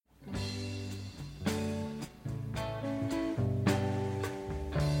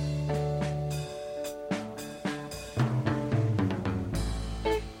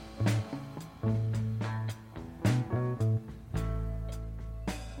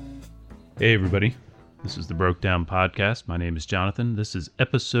Hey everybody, this is the Broke Down Podcast. My name is Jonathan. This is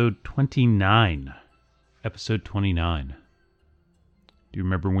episode 29. Episode 29. Do you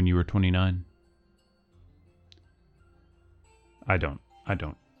remember when you were 29? I don't.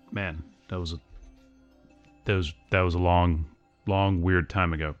 Man, that was a long, weird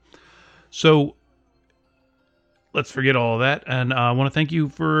time ago. So let's forget all of that, and I want to thank you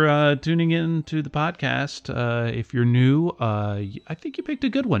for tuning in to the podcast. If you're new, I think you picked a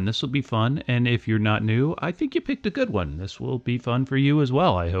good one. This will be fun, and if you're not new, I think you picked a good one. This will be fun for you as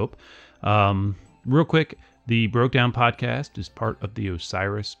well, I hope. Real quick, the Broke Down Podcast is part of the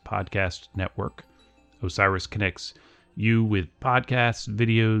Osiris Podcast Network. Osiris connects you with podcasts,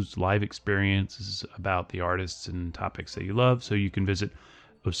 videos, live experiences about the artists and topics that you love, so you can visit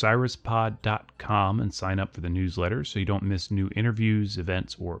osirispod.com and sign up for the newsletter so you don't miss new interviews,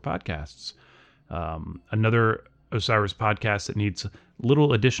 events, or podcasts. Another Osiris podcast that needs a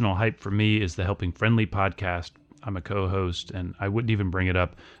little additional hype for me is the Helping Friendly podcast. I'm a co-host, and I wouldn't even bring it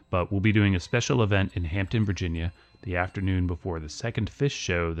up, but we'll be doing a special event in Hampton, Virginia, the afternoon before the second Fish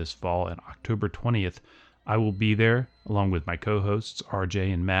show this fall on October 20th. I will be there along with my co-hosts,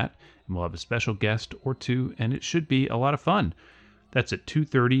 RJ and Matt, and we'll have a special guest or two, and it should be a lot of fun. That's at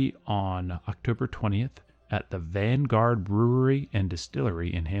 2:30 on October 20th at the Vanguard Brewery and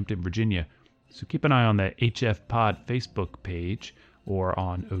Distillery in Hampton, Virginia. So keep an eye on the HF Pod Facebook page or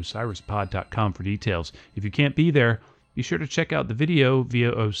on osirispod.com for details. If you can't be there, be sure to check out the video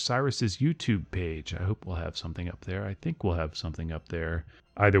via Osiris's YouTube page. I hope we'll have something up there. I think we'll have something up there.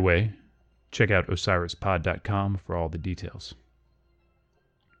 Either way, check out osirispod.com for all the details.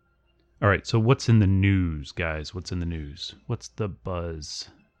 All right, so what's in the news, guys? What's in the news? What's the buzz,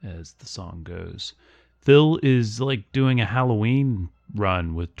 as the song goes? Phil is doing a Halloween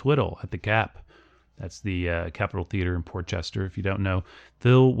run with Twiddle at the Cap. That's the Capitol Theater in Port Chester, if you don't know.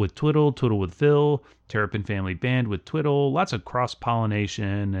 Phil with Twiddle, Twiddle with Phil, Terrapin Family Band with Twiddle. Lots of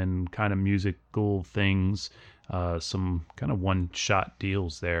cross-pollination and kind of musical things. Some kind of one-shot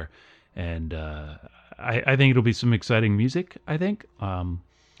deals there. And I think it'll be some exciting music, I think.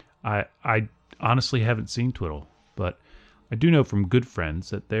 I honestly haven't seen Twiddle, but I do know from good friends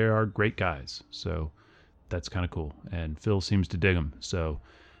that they are great guys, so that's kind of cool. And Phil seems to dig them, so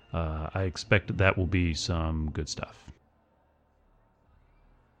I expect that will be some good stuff.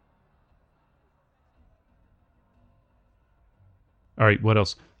 All right, what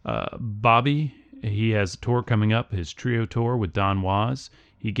else? Bobby, he has a tour coming up, his trio tour with Don Was.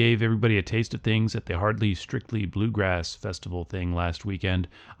 He gave everybody a taste of things at the Hardly Strictly Bluegrass Festival thing last weekend.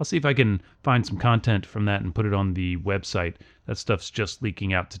 I'll see if I can find some content from that and put it on the website. That stuff's just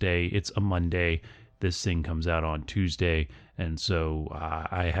leaking out today. It's a Monday. This thing comes out on Tuesday, and so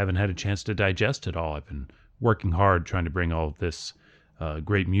I haven't had a chance to digest it all. I've been working hard trying to bring all of this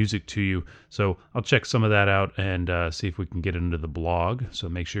great music to you. So I'll check some of that out and see if we can get into the blog. So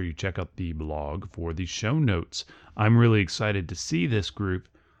make sure you check out the blog for the show notes. I'm really excited to see this group,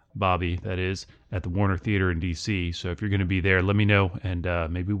 Bobby, that is, at the Warner Theater in D.C. So if you're going to be there, let me know, and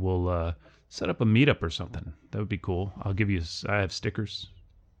maybe we'll set up a meetup or something. That would be cool. I'll give you, I have stickers.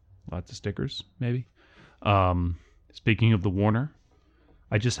 Lots of stickers, maybe. Speaking of the Warner,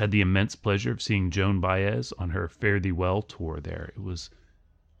 I just had the immense pleasure of seeing Joan Baez on her Fare Thee Well tour there. It was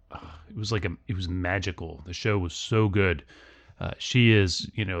magical. The show was so good. She is,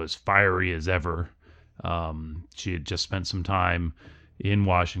 as fiery as ever. She had just spent some time in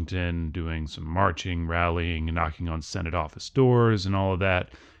Washington doing some marching, rallying, and knocking on Senate office doors and all of that.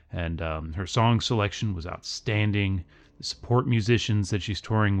 And her song selection was outstanding. The support musicians that she's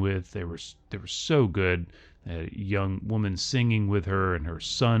touring with, they were so good. A young woman singing with her and her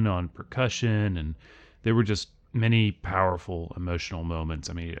son on percussion, and there were just many powerful emotional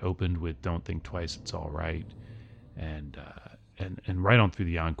moments. I mean, it opened with "Don't Think Twice, It's All Right," and right on through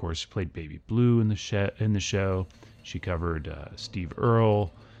the encore, she played Baby Blue in the show. She covered Steve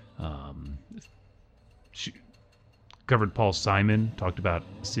Earle. She covered Paul Simon. Talked about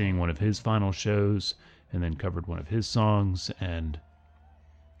seeing one of his final shows, and then covered one of his songs, and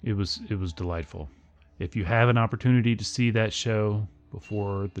it was delightful. If you have an opportunity to see that show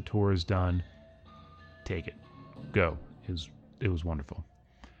before the tour is done, take it. Go. It was wonderful.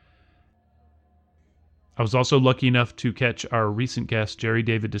 I was also lucky enough to catch our recent guest, Jerry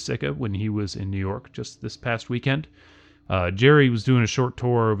David DeSica, when he was in New York just this past weekend. Jerry was doing a short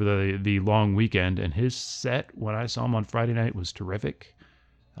tour over the long weekend, and his set, when I saw him on Friday night, was terrific.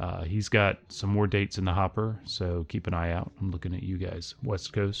 He's got some more dates in the hopper, so keep an eye out. I'm looking at you guys.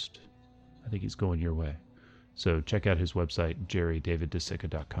 West Coast, I think he's going your way. So check out his website,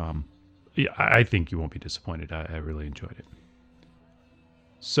 jerrydaviddesica.com. Yeah, I think you won't be disappointed. I really enjoyed it.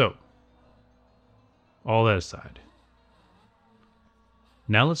 So, all that aside,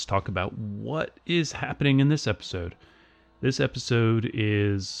 now let's talk about what is happening in this episode. This episode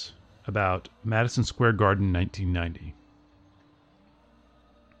is about Madison Square Garden 1990.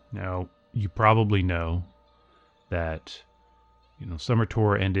 Now, you probably know that, Summer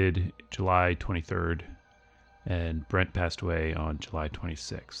Tour ended July 23rd, and Brent passed away on July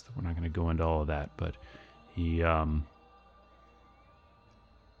 26th. We're not going to go into all of that, but he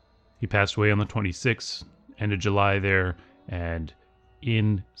passed away on the 26th, end of July there, and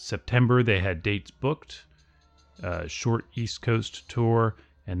in September they had dates booked, a short East Coast tour,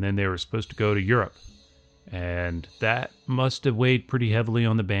 and then they were supposed to go to Europe. And that must have weighed pretty heavily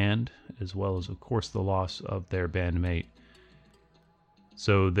on the band, as well as, of course, the loss of their bandmate.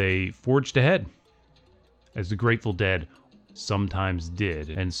 So they forged ahead, as the Grateful Dead sometimes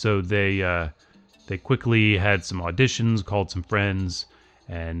did. And so they quickly had some auditions, called some friends,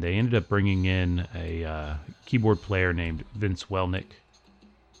 and they ended up bringing in a keyboard player named Vince Welnick,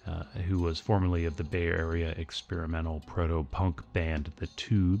 who was formerly of the Bay Area experimental proto-punk band The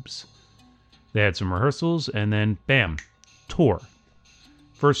Tubes. They had some rehearsals, and then, bam, tour.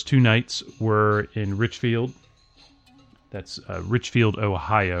 First two nights were in Richfield. That's Richfield,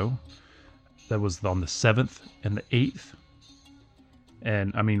 Ohio. That was on the 7th and the 8th.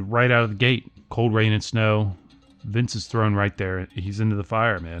 And, right out of the gate, cold rain and snow. Vince is thrown right there. He's into the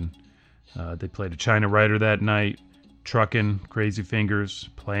fire, man. They played a China Rider that night. Truckin', Crazy Fingers,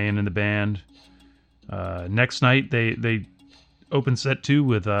 playing in the band. Next night, they opened set 2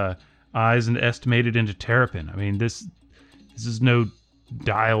 with Eyes and Estimated into Terrapin. This is no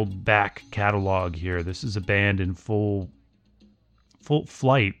dialed back catalog here. This is a band in full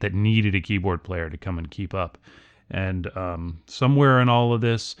flight that needed a keyboard player to come and keep up. And somewhere in all of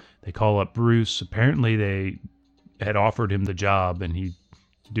this, they call up Bruce. Apparently they had offered him the job, and he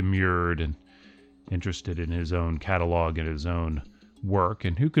demurred and interested in his own catalog and his own work.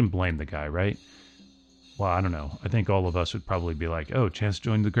 And who can blame the guy, right? Well, I don't know. I think all of us would probably be like, oh, chance to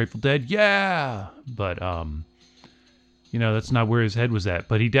join the Grateful Dead? Yeah! But, that's not where his head was at.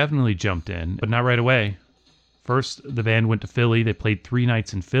 But he definitely jumped in, but not right away. First, the band went to Philly. They played 3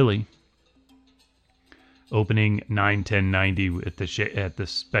 nights in Philly, opening 9/10/90 at the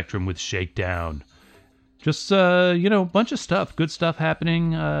Spectrum with Shakedown. Just, bunch of stuff, good stuff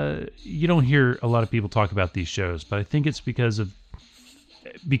happening. You don't hear a lot of people talk about these shows, but I think it's because of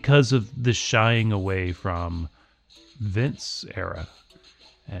the shying away from Vince era.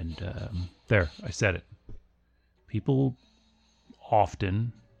 And there, I said it. People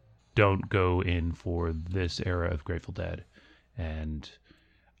often don't go in for this era of Grateful Dead. And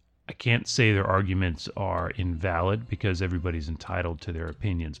I can't say their arguments are invalid, because everybody's entitled to their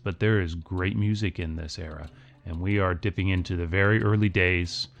opinions. But there is great music in this era. And we are dipping into the very early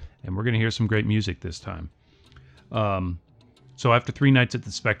days. And we're going to hear some great music this time. So after 3 nights at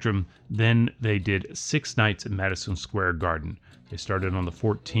the Spectrum, then they did 6 nights at Madison Square Garden. They started on the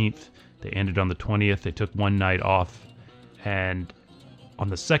 14th. They ended on the 20th. They took 1 night off. And on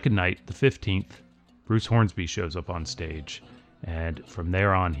the second night, the 15th, Bruce Hornsby shows up on stage. And from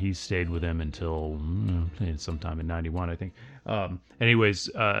there on, he stayed with them until sometime in 91, I think.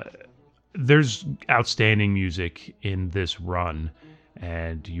 There's outstanding music in this run.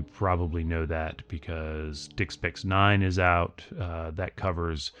 And you probably know that because Dick Specs 9 is out. That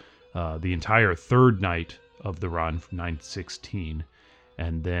covers the entire third night of the run from 9/16.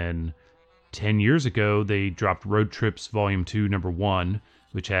 And then 10 years ago, they dropped Road Trips Volume 2, Number 1,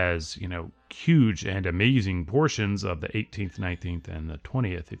 which has, huge and amazing portions of the 18th, 19th, and the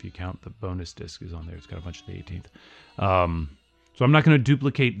 20th. If you count the bonus disc is on there, it's got a bunch of the 18th. So I'm not going to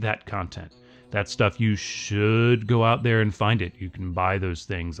duplicate that content. That stuff, you should go out there and find it. You can buy those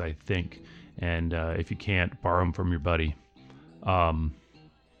things, I think. And if you can't, borrow them from your buddy.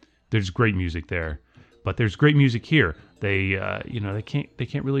 There's great music there. But there's great music here. They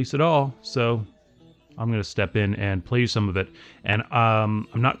can't release it all. So I'm going to step in and play you some of it. And I'm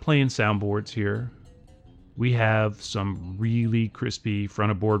not playing soundboards here. We have some really crispy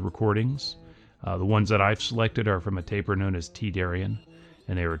front-of-board recordings. The ones that I've selected are from a taper known as T. Darien.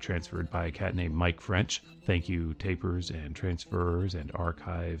 And they were transferred by a cat named Mike French. Thank you, tapers and transferers and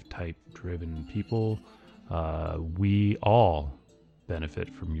archive type-driven people. We all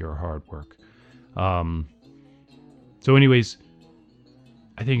benefit from your hard work. So anyways,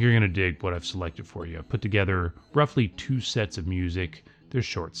 I think you're going to dig what I've selected for you. I've put together roughly 2 sets of music. They're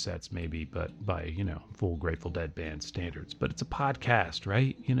short sets maybe, but by, full Grateful Dead band standards. But it's a podcast,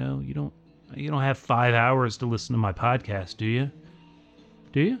 right? You don't have 5 hours to listen to my podcast, do you?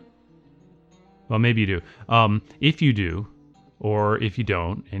 Do you? Well, maybe you do. If you do, Or if you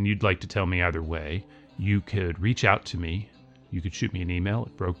don't, and you'd like to tell me either way, you could reach out to me. You could shoot me an email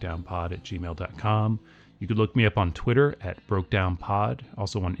at brokedownpod@gmail.com. You could look me up on Twitter at brokedownpod,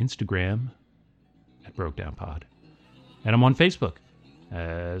 also on Instagram at brokedownpod. And I'm on Facebook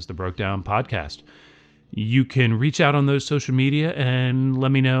as the Brokedown Podcast. You can reach out on those social media and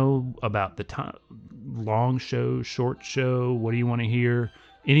let me know about the time, long show, short show, what do you want to hear,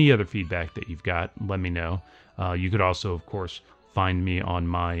 any other feedback that you've got, let me know. You could also, of course, find me on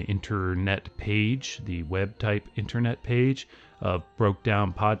my internet page, the web type internet page of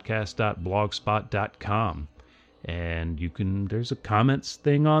brokedownpodcast.blogspot.com. And there's a comments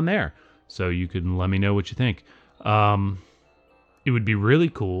thing on there, so you can let me know what you think. It would be really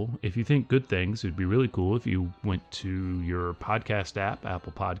cool if you think good things. It would be really cool if you went to your podcast app,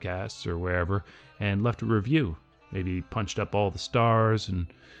 Apple Podcasts or wherever, and left a review. Maybe punched up all the stars and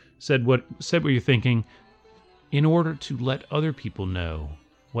said what you're thinking, in order to let other people know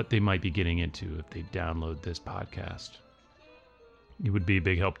what they might be getting into if they download this podcast. It would be a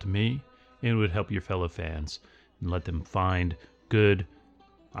big help to me, and it would help your fellow fans and let them find good,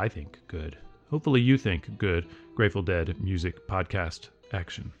 I think good, hopefully you think good, Grateful Dead music podcast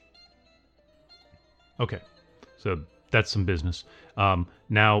action. Okay, so that's some business.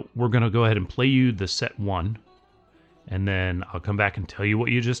 Now we're going to go ahead and play you the set one, and then I'll come back and tell you what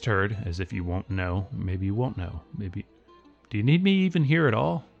you just heard, as if you won't know. Maybe you won't know. Maybe. Do you need me even here at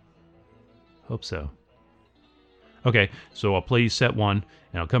all? Hope so. Okay, so I'll play you set one,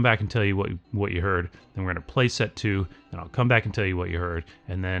 and I'll come back and tell you what you heard. Then we're going to play set two, and I'll come back and tell you what you heard,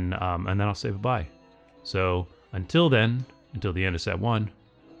 and then I'll say bye. So until then, until the end of set one,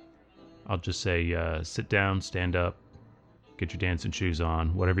 I'll just say sit down, stand up, get your dancing shoes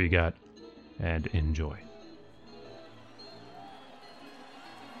on, whatever you got, and enjoy.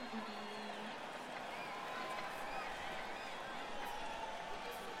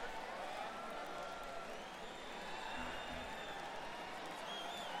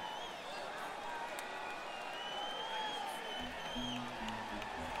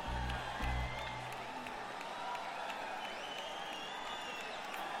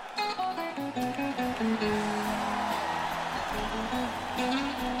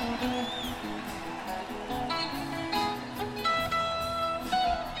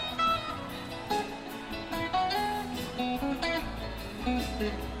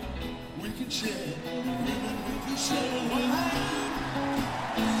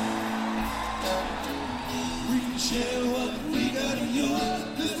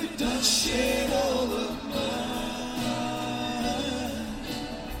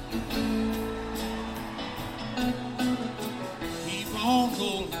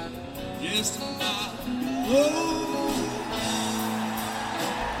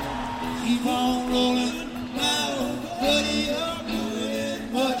 Keep on rolling now, buddy, you're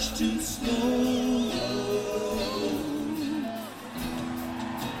moving much too slow.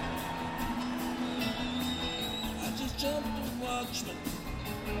 I just jumped a watchman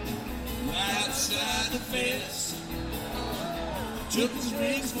right outside the fence. Took his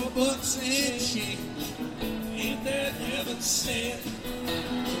rings for bucks and change. Ain't that heaven sent?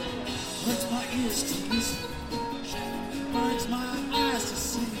 Hurts my ears to listen, burns my eyes to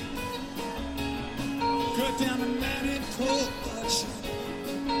see. Cut down the man in cold blood,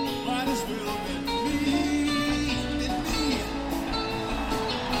 might as well been me.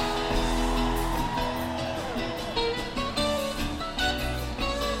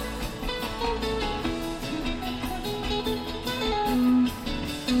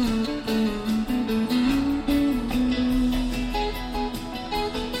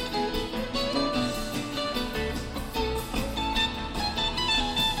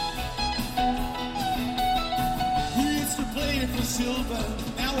 Silver,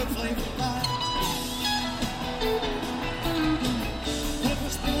 now we play for life. What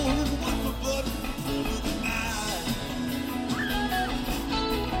was born and what for blood, full of the night.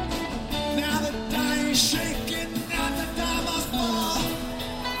 Now the die is shaking, now the die must fall.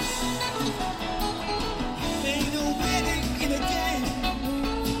 Ain't no winning in a game.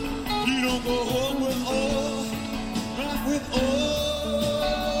 You don't go home with all, not with all.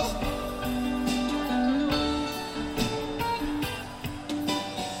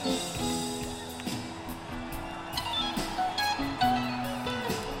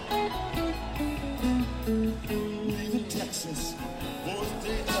 Texas, 4th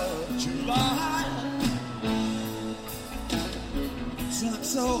day of July. Sun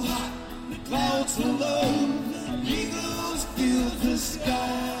so hot, the clouds so low, eagles fill the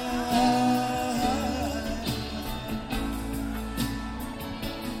sky.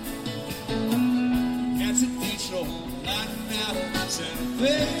 Cathedral, lighting Santa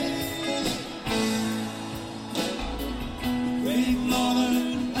Fe. Great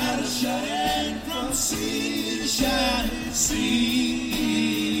Northern light is shining from sea to shining sea.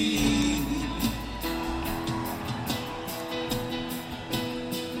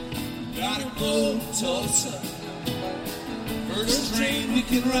 Gotta go to Tulsa, first train we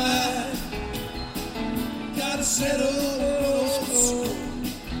can ride. Gotta settle score,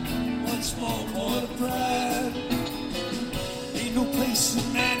 one small point of pride. Ain't no place a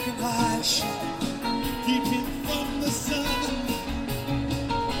man can hide, keep him from the sun.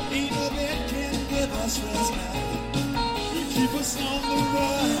 Ain't no bed can give us rest now, will keep us on the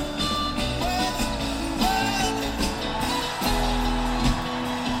run.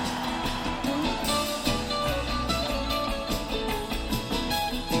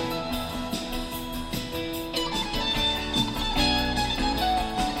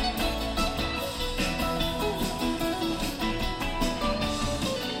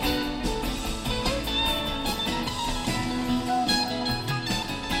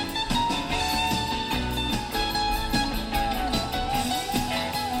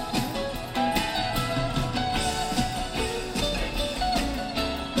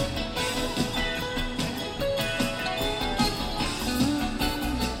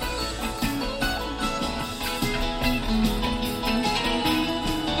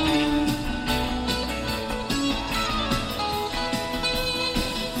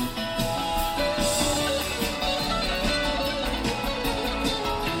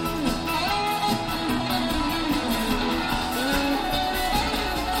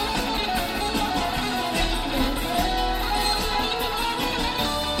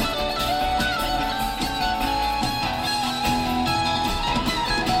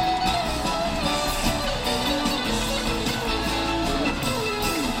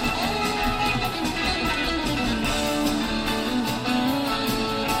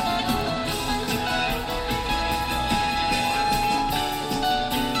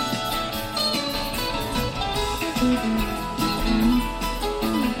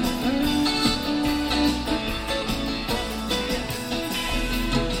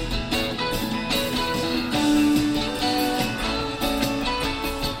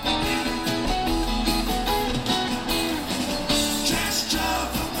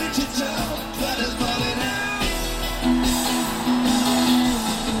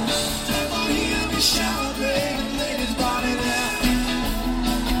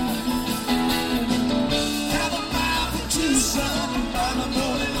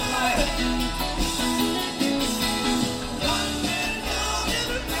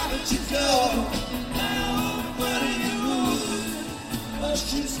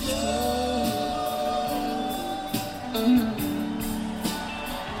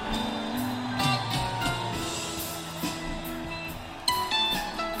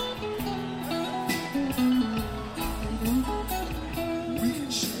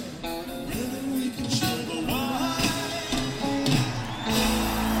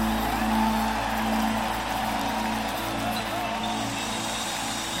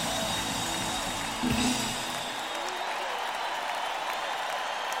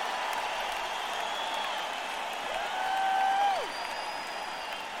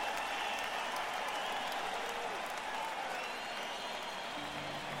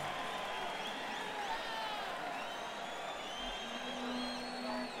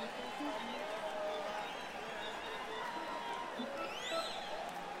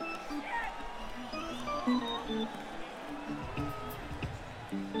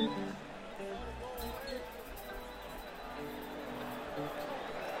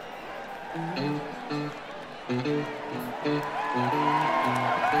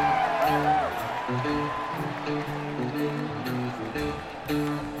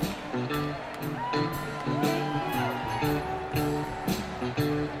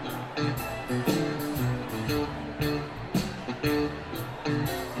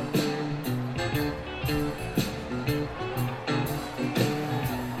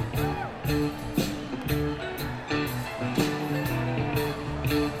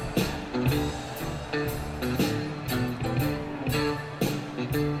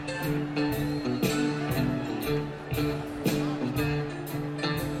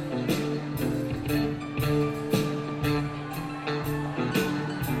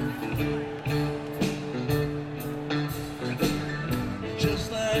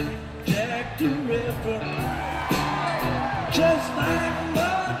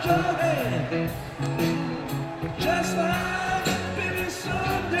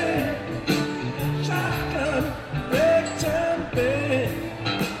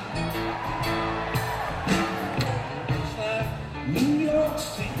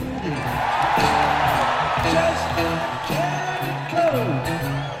 city, just like Jericho.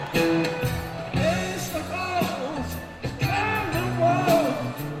 Face the walls, climb the wall,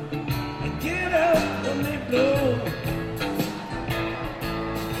 and get up when they blow.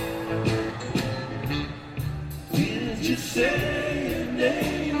 Did you say your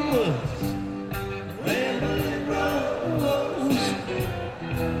name was Rambling Rose?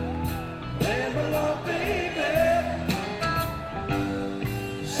 Ramble on, baby.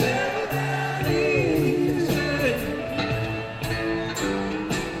 Settle down easy.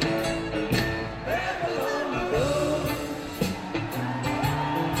 Ramble on the road.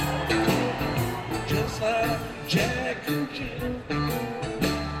 Just like Jack and Jill.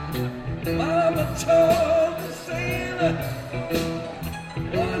 Mama told the sailor,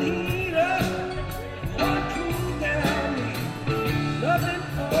 one heat up, one cool down, nothing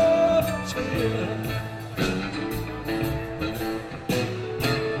for the tailor.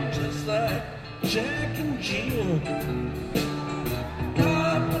 Just like Jack and Jill,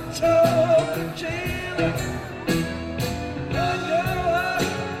 Mama told the jailer, one go up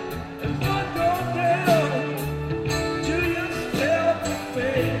and one go down, do yourself a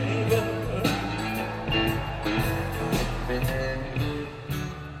favor.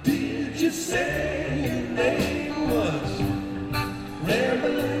 Did you say your name was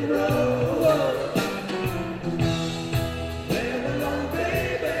Rambling Rose? Ramble on,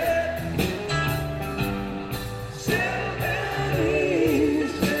 baby. Settle down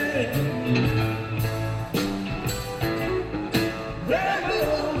easy. Ramble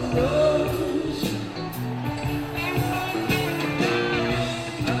on the rose.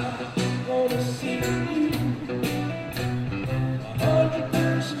 I'm gonna sing you 100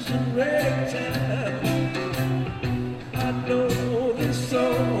 verses in ragtime. I know this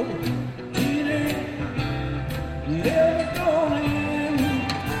song, it ain't never gonna end.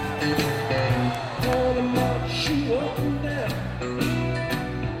 Gonna march you up and down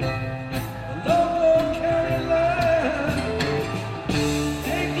the Lower County line,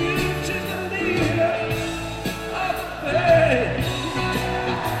 take you to the leader of the band.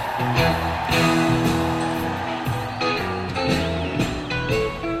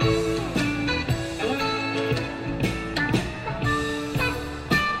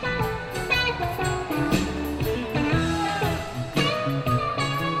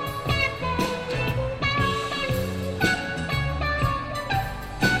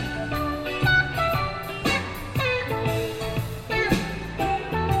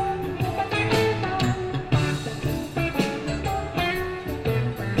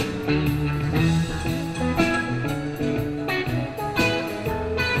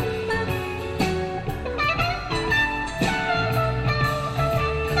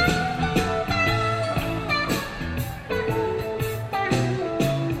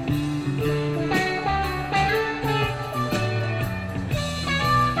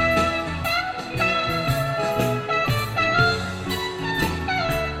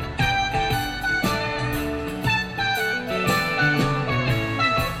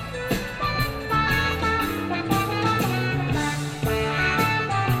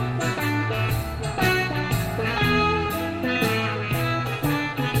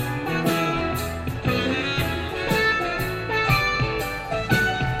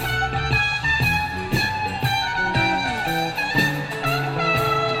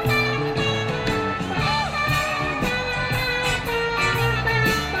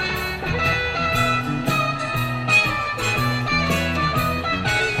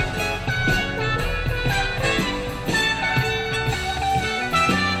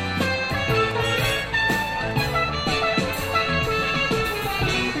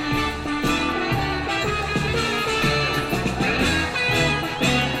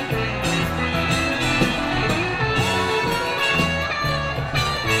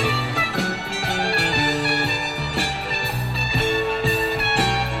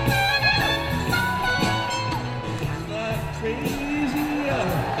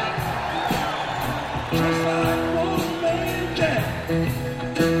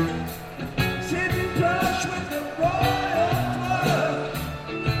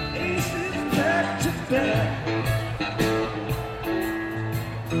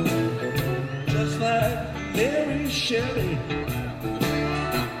 Shelley,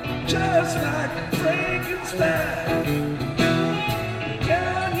 just like Frankenstein.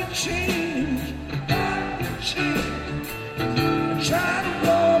 Down your change, up your change, try to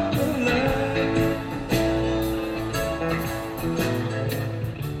walk the line.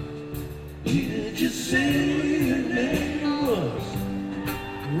 Did you say your name was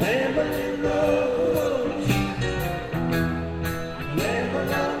Rambling Rose? Rambling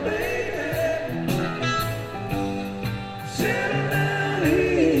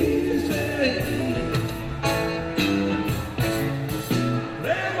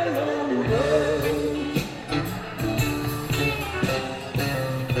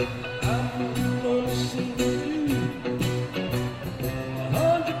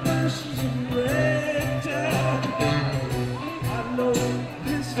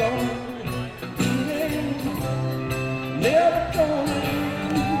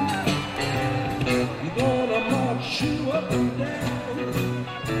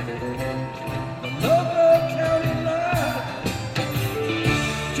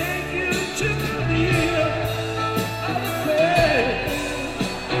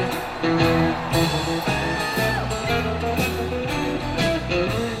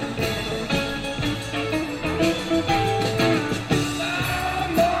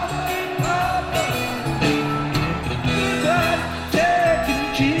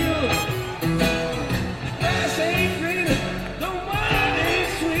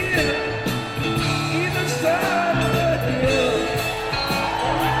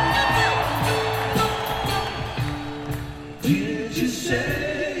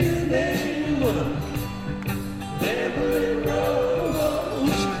say your name was Beverly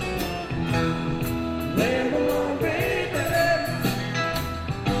Rose. Land along, baby.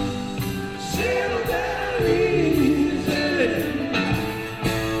 Settle down easy.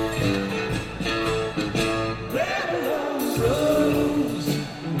 Rebel on the roads.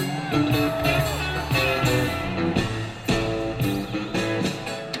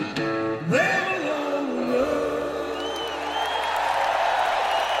 Rebel on the road.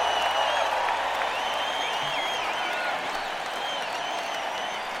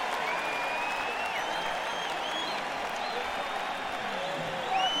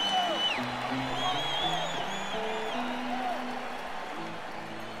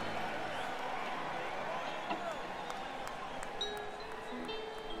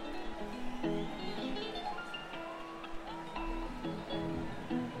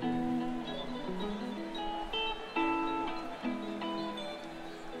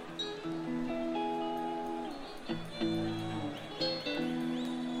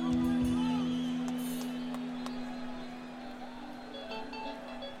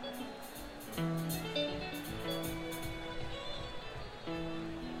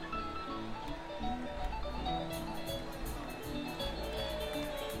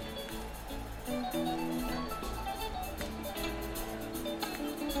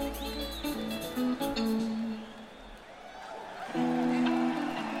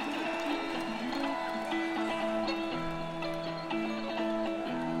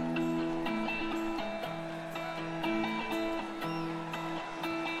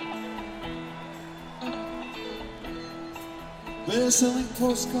 They're selling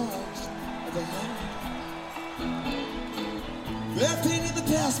postcards of the land. They're painting the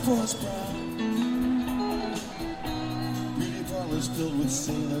passports brown. Beauty parlors filled with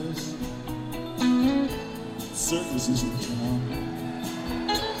sailors. Circuses in town.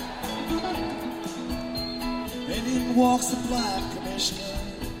 And in walks the blind commissioner.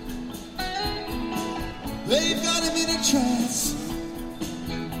 They've got him in a trance.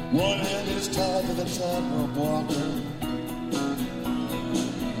 One hand is tied to the tightrope walker.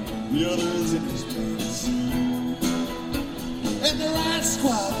 The other is in his pants. And the right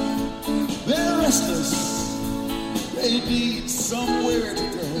squad, they're restless. They need somewhere to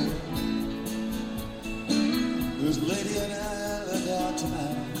go. There's a lady and I are down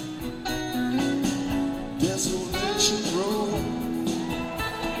tonight. Desolation Road.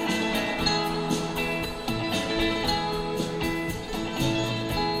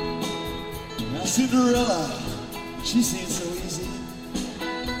 Now Cinderella, she seems so easy.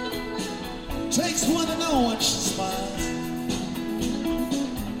 Takes one to know when she smiles.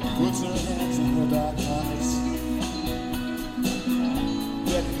 Puts her hands in her dark pockets.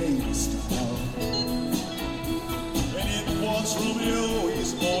 That lady style. And in walks Romeo,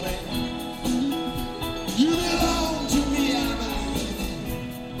 he's mourning. You belong to me, I believe.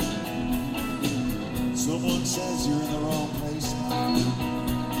 Someone says you're in the wrong place.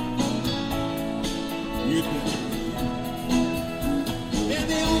 You'd be. And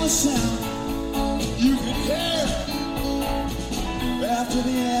the only sound you can hear after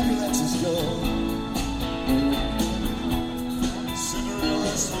the ambulances go.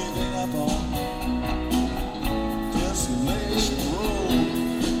 Cinderella sleeping up on Desolation Road.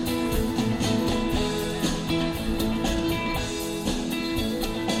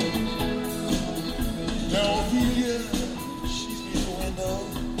 Now Ophelia, she's near the window.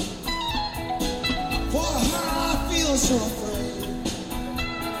 For her I feel so afraid.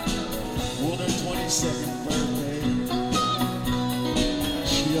 On her 22nd birthday,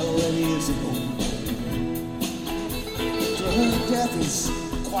 she already is an old maid. To her, death is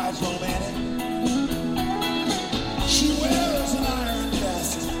quite romantic. She wears an iron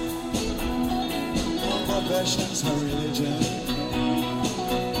vest. Her profession's her religion,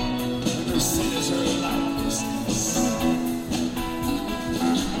 and her sin is her lifelessness.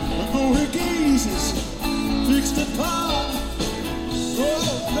 But though her gaze is fixed upon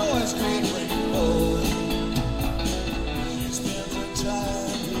Noah's great rainbow, she spends her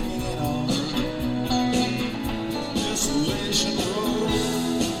time taking it on Desolation Road.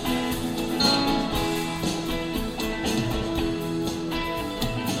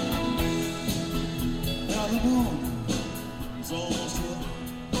 Now the moon is almost here.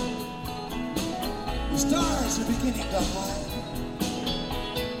 The stars are beginning to hide.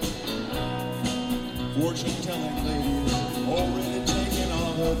 Fortune-telling ladies already taking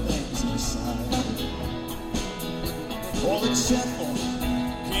all her things aside. All except for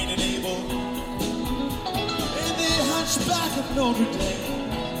Cain and Abel and the hunchback of Notre Dame.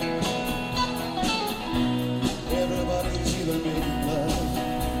 Everybody's either making love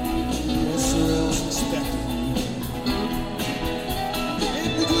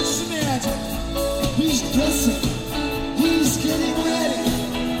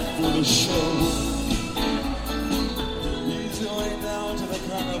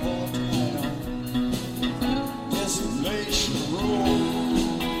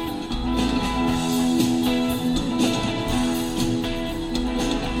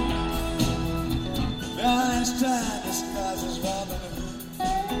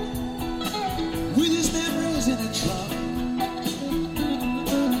with his memories in a trunk.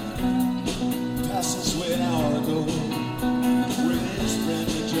 Passes away an hour ago with his friend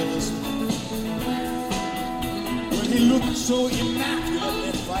the jealous man. When he looked so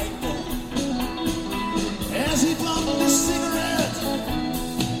immaculately frightful as he bummed his cigarette,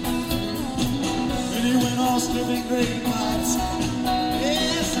 and he went on sniffing great pipes,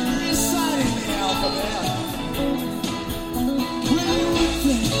 yes, reciting the alphabet. When you would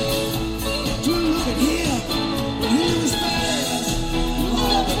think to look at him when he was bad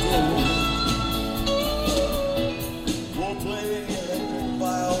long ago, for playing electric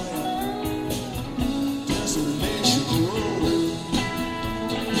violin, Desolation Road.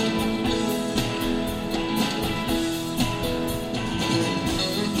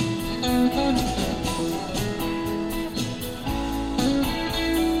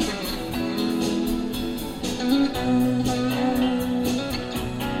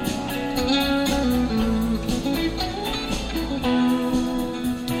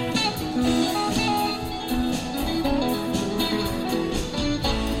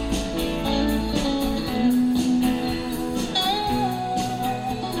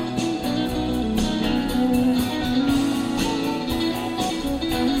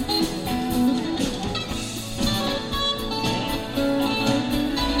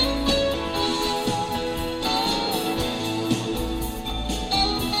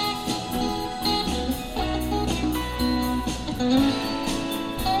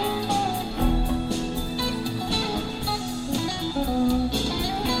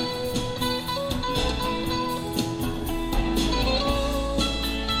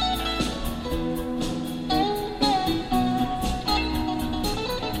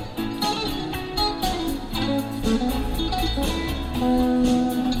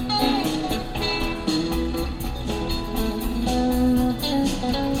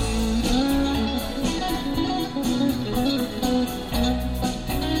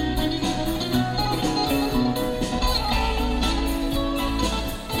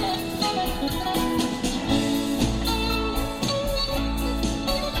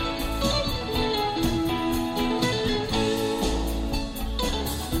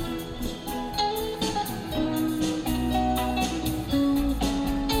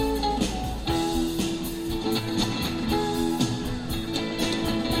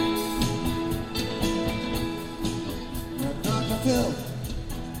 Phil,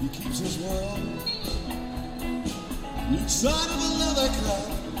 he keeps his world inside of a leather cup.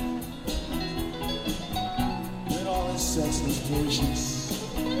 With all his senseless patients,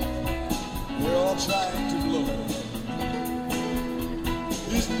 they're all trying to blow him.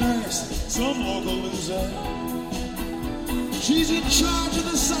 His nurse, some local loser, she's in charge of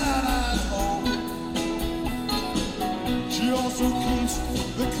the cyanide home. She also keeps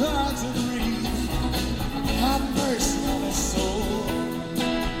the cards and reads. Have mercy on his soul.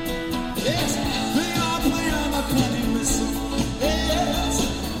 Yes, they are playing on the penny whistle. Yes,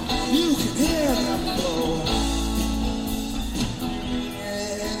 you can hear them blow.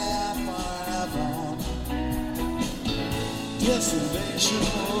 Yeah, far up on Desolation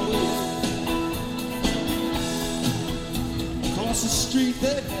Road. Across the street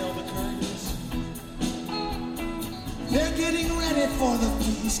they nail the curtains. They're getting ready for the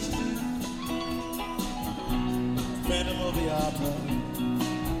feast. Phantom of the Opera,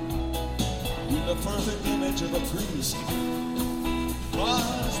 with the perfect image of a priest,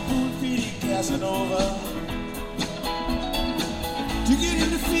 was spoon-feeding Casanova to get him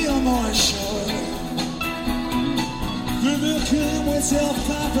to feel more assured. They'll kill him with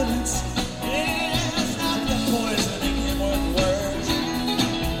self-confidence, yes, not the poisoning him with words,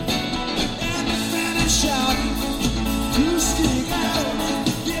 and the man is shouting to stick out,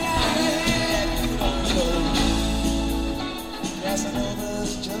 get out of here, you don't know.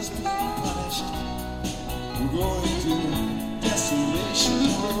 Casanova's just being punished. We're going to Desolation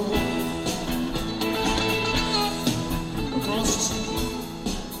Road. Across the street.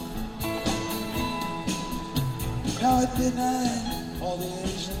 Now at midnight, all the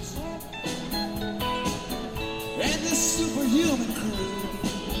Asians and this superhuman crew,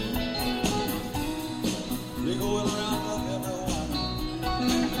 they go around on everyone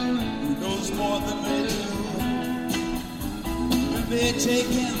who knows more than they do. They take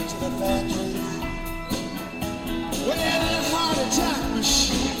him to the factory where that heart attack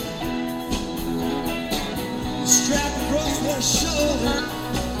machine is strapped across their shoulder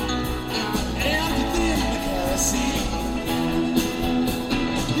and within the kerosene.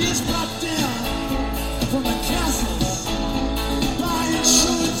 He's brought down from the castles by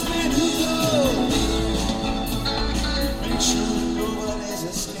insurance men who go. Make sure nobody's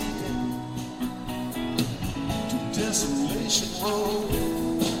escaping. Desolation Road.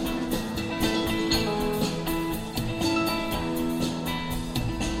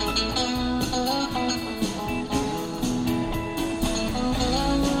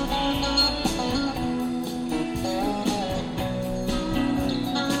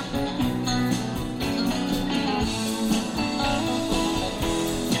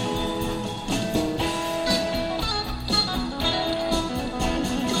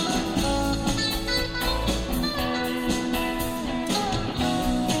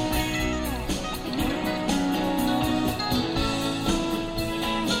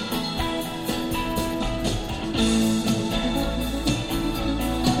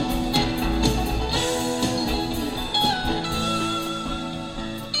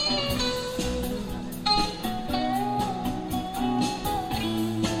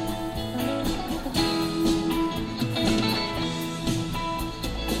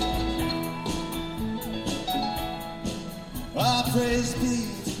 Praise be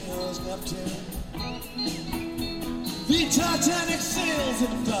to heroes Neptune, the Titanic sails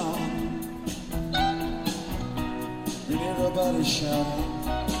at dawn, and everybody shouting,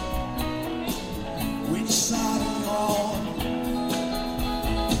 which side are you on?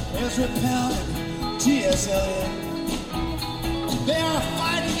 As we pounded T.S. Eliot, they are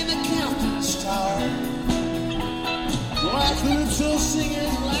fighting in the captain's tower, while calypso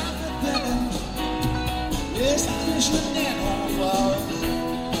singers laugh at them. Yes, the fishermen and flowers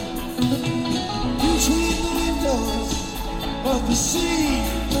between the windows of the sea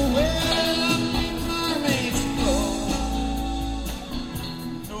where the mermaids flow.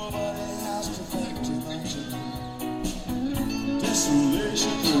 Nobody has to think too much of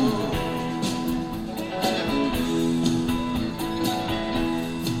Desolation Road.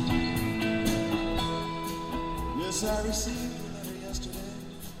 Yes, I received a letter yesterday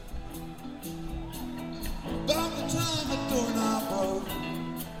about the time the doorknob broke,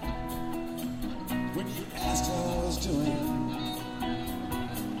 when you asked how I was doing.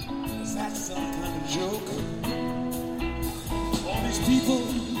 Is that some kind of joke? All these people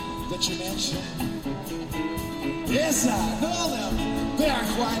that you mentioned, yes, I know them, they are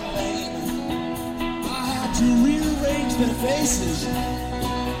quite lame. I had to rearrange their faces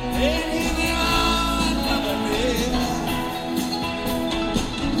and give them another name.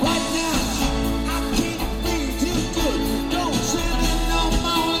 Right now,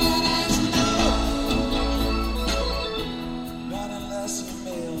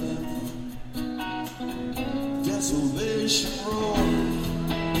 Desolation Road.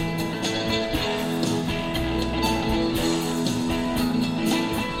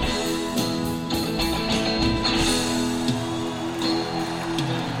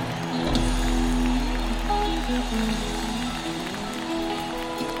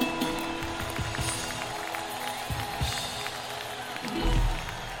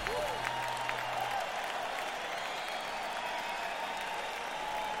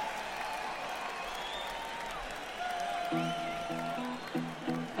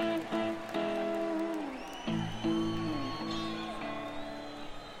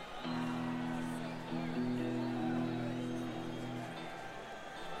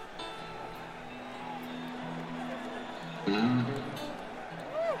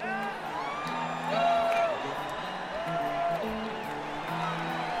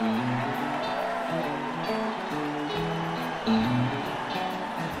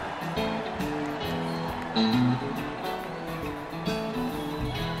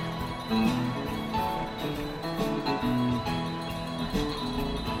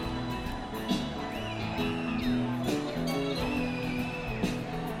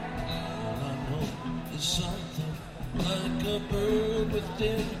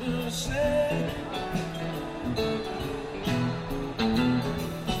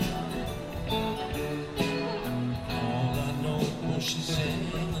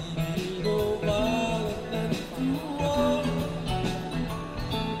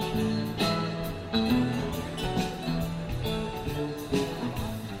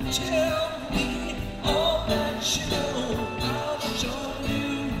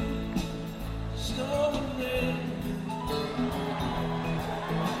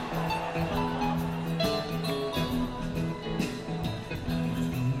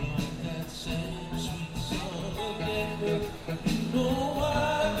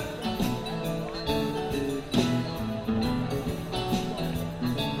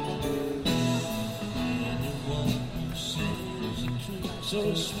 So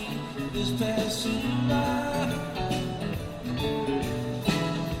sweet is passing by.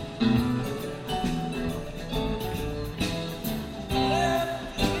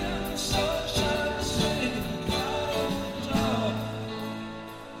 Left in the sunshine, singing,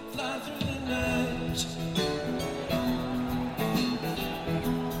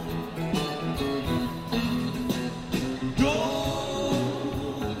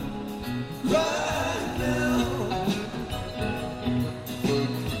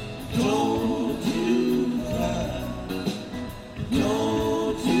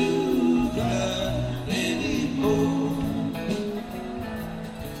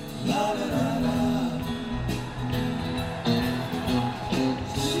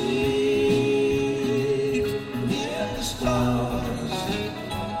 See in the stars.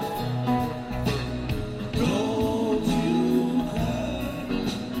 Don't you cry.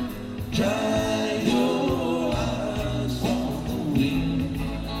 Dry your eyes on the wind.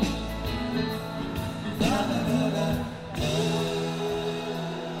 La la la la.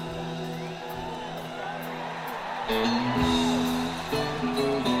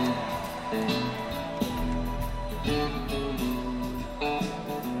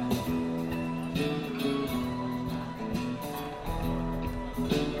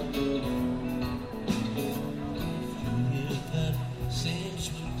 Hear that same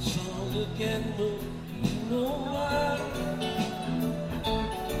sweet song again, but you know why.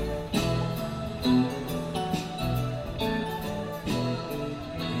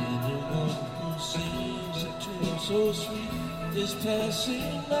 Anyone who sings a tune so sweet is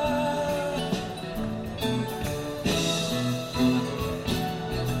passing by.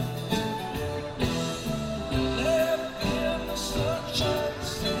 Left in the sunshine,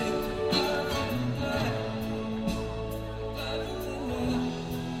 sing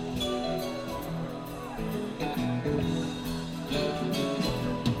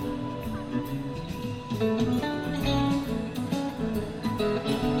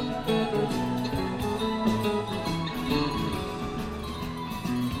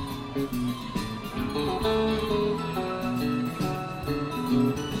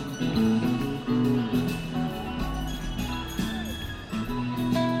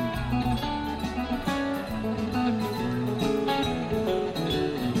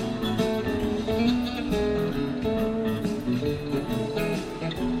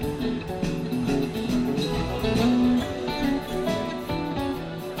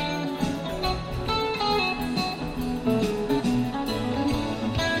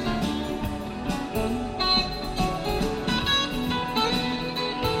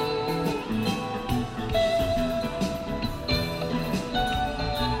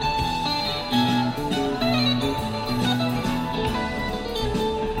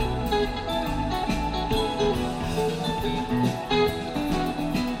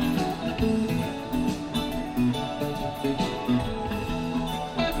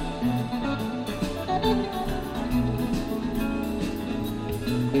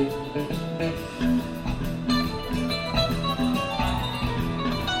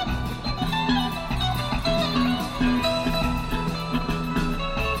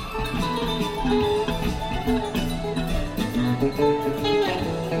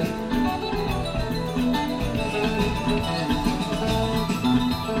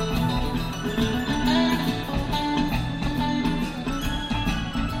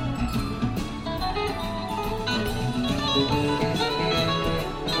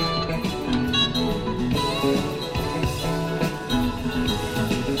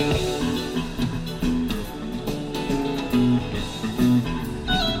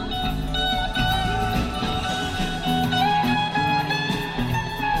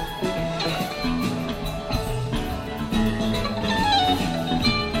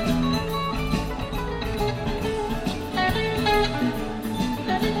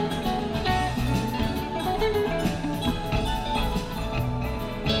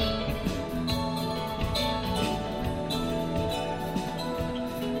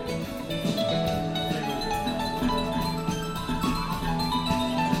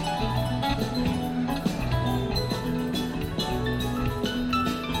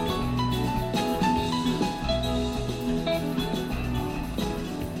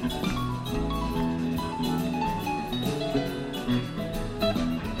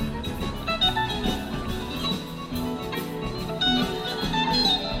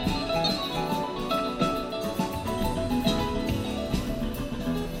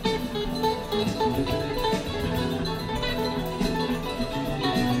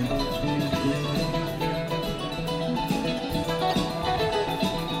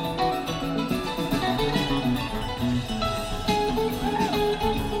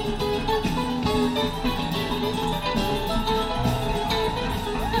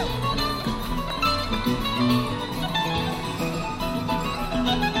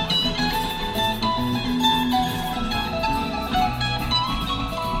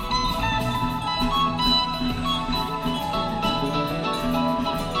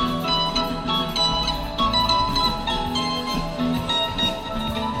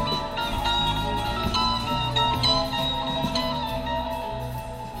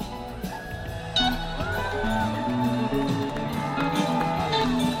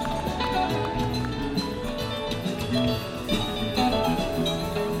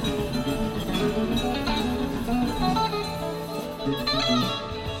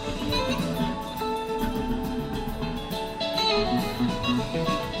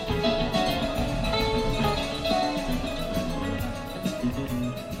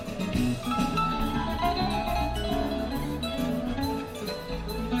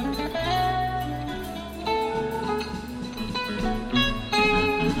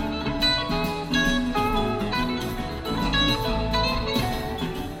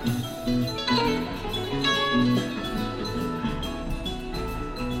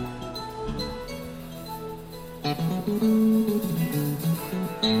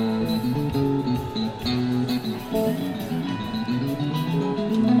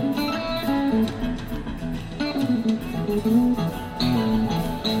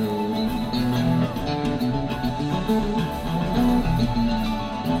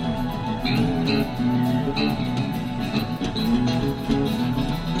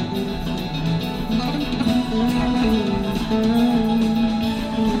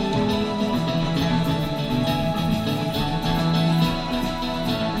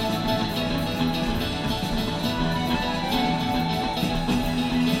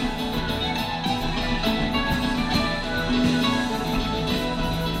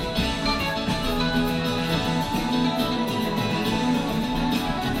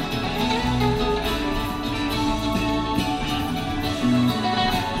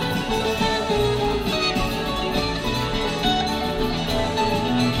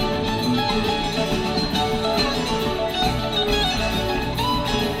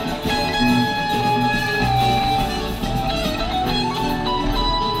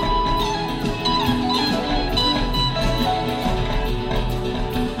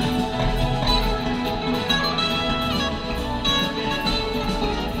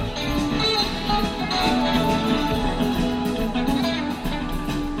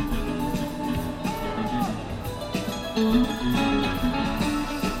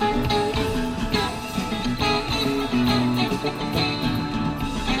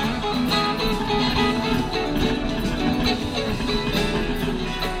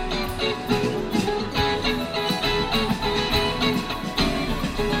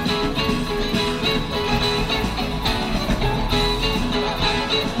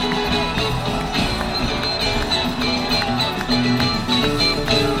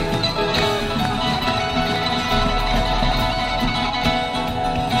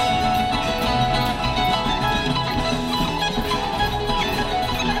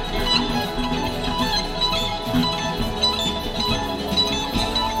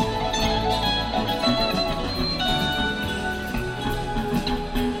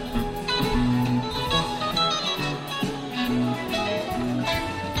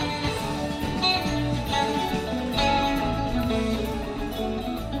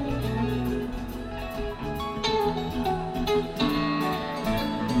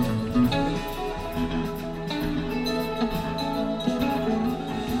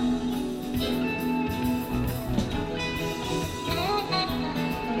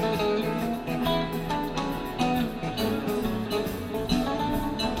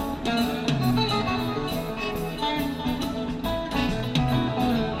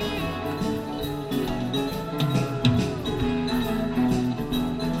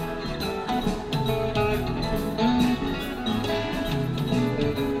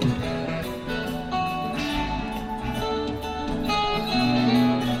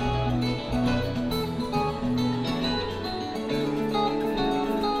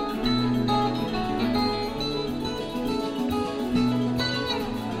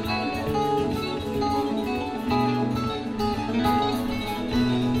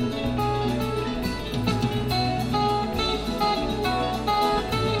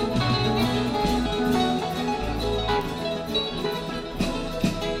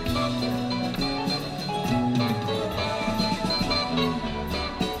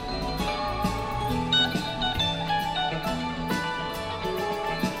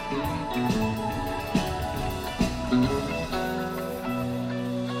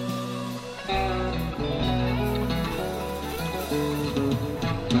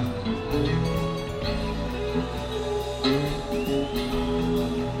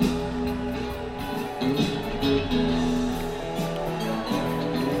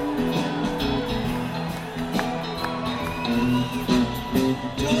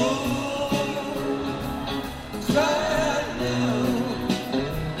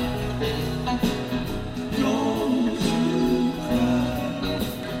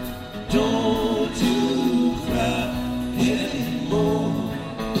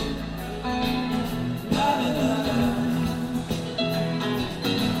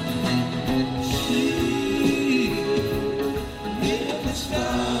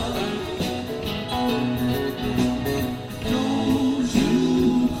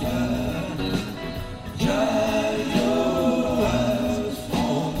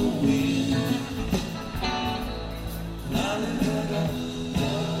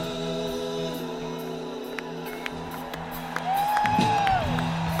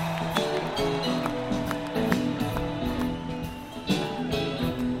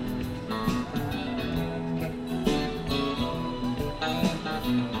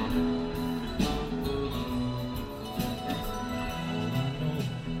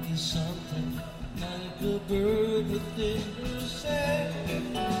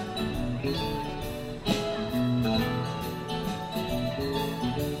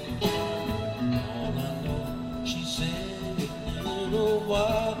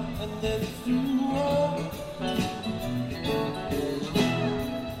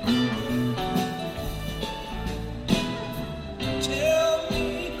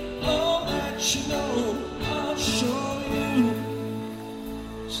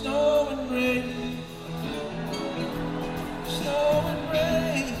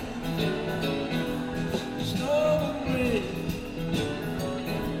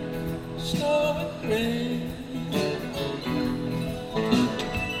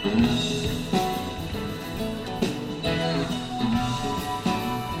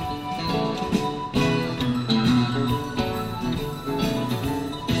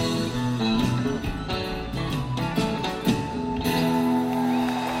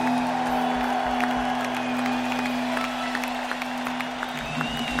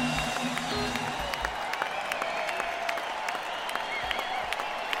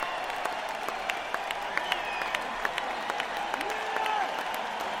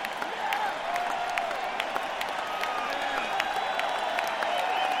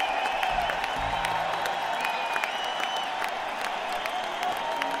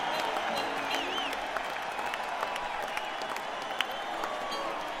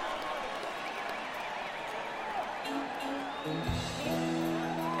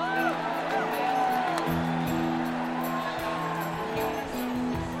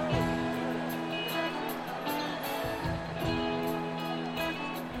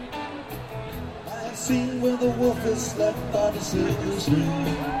scene where the wolf is slept by the silver stream.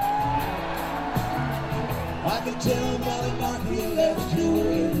 I can tell by the mark he left you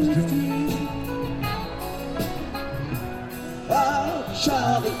in his dream. I'll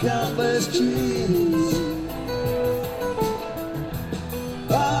child the countless trees.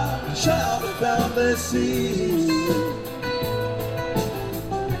 I'll child the boundless seas.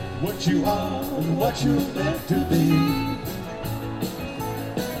 What you are and what you're meant to be.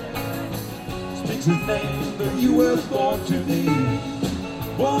 Speaks his name, but you were born to me.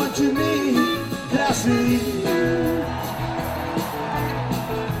 Born to me, Cassidy.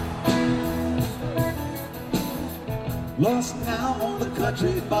 Lost now on the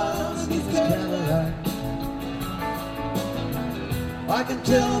country miles beneath his Cadillac. I can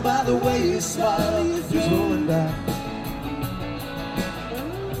tell by the way he smiles, he's rolling back.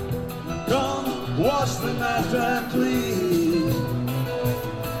 Come, wash the night time clean.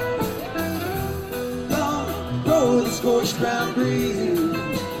 Come, grow the scorched ground green.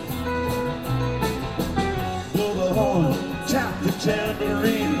 Blow the horn, tap the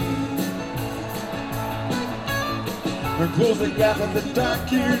tambourine. And close the gap of the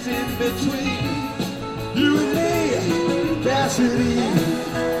dark years in between. You and me, Cassidy.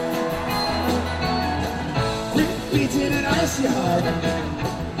 Quick beating an icy heart.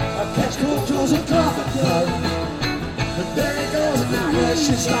 I catch cold toes and coffee club. And there he goes, and now here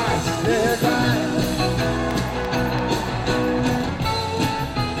she starts there crying.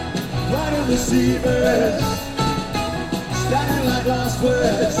 Right in the seabirds, standing like lost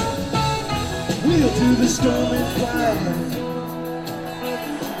words. Wheel through the storm and fire.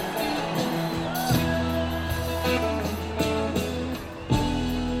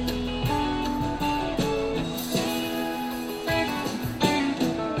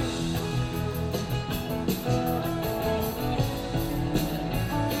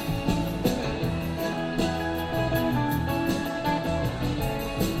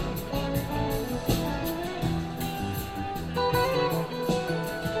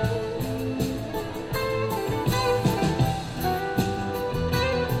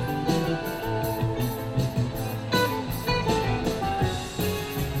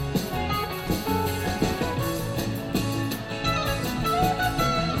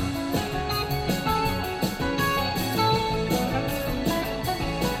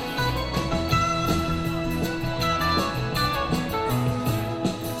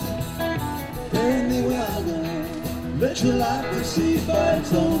 Let your life proceed by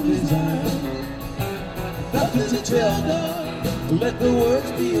its own design. Nothing to tell now. Let the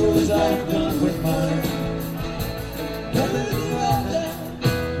words be yours. I've done with mine. Nothing to tell now.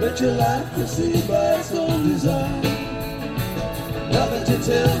 Let your life proceed by its own design. Nothing to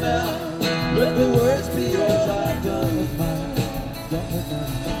tell now. Let the words be yours. I've done with mine. Done with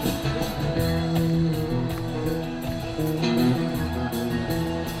mine.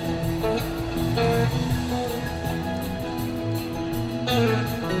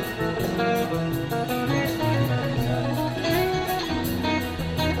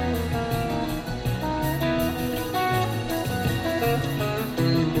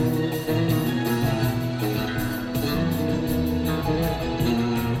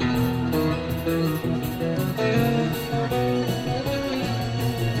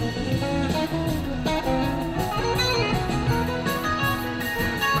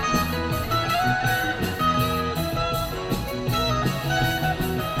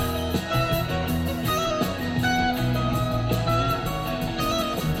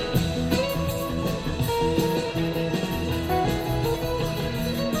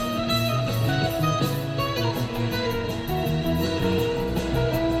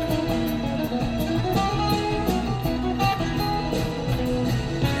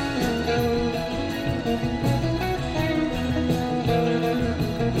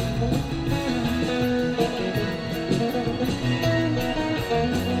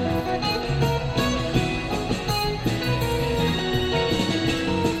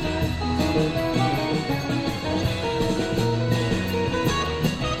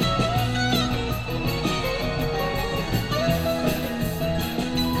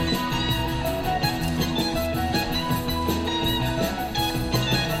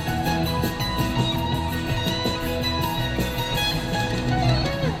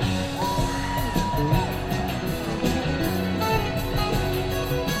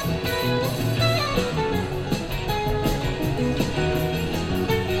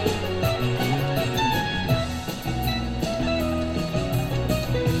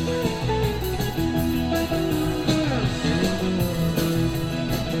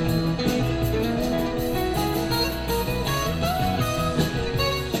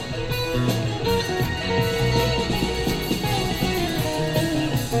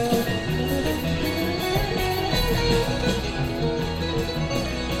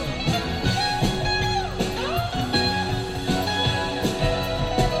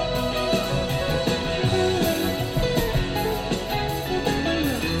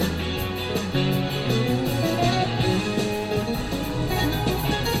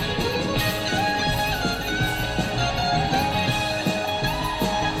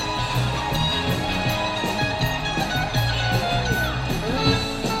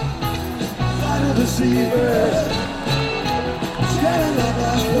 deceivers, scattering up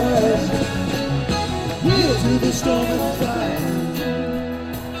our spurs, wheel to the storm and fire.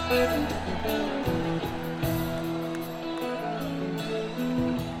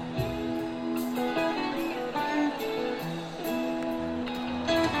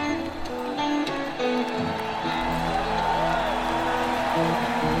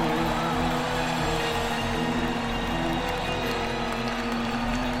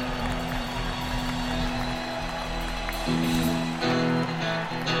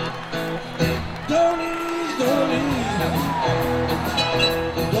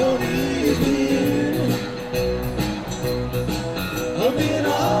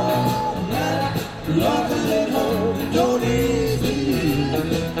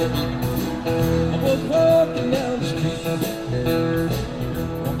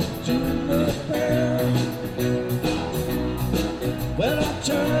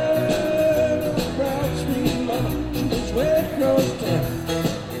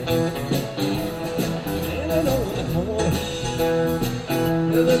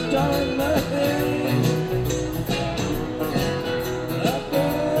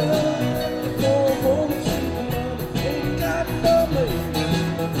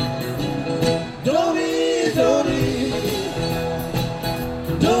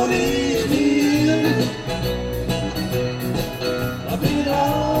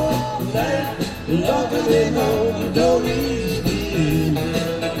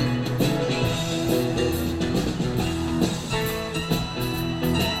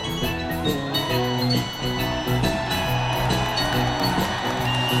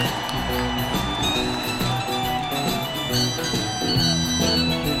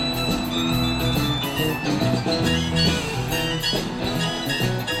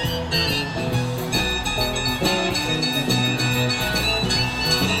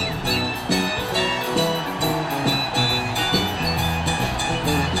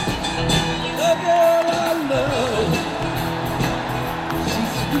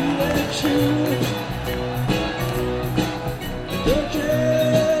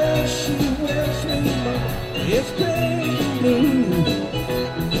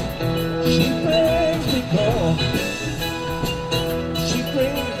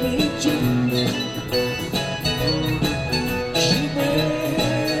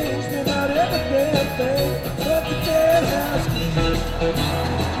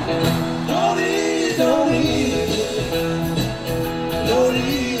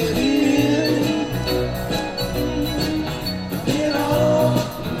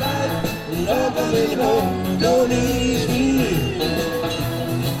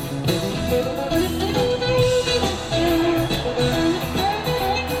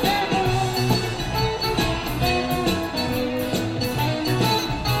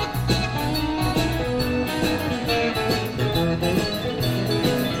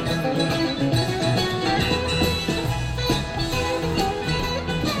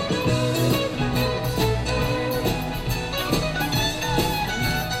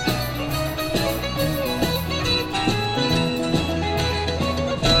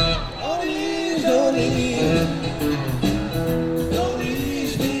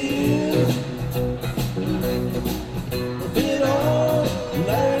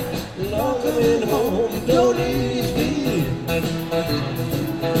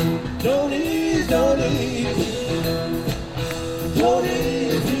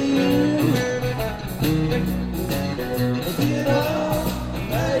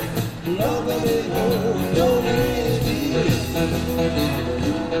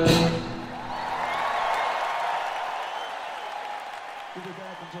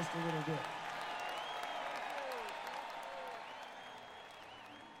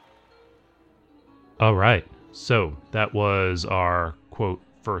 All right, so that was our, quote,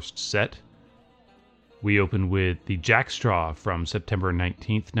 first set. We opened with the Jackstraw from September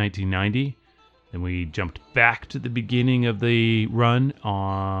 19th, 1990. Then we jumped back to the beginning of the run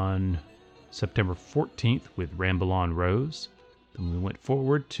on September 14th with Ramble on Rose. Then we went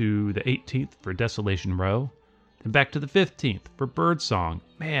forward to the 18th for Desolation Row. Then back to the 15th for Birdsong.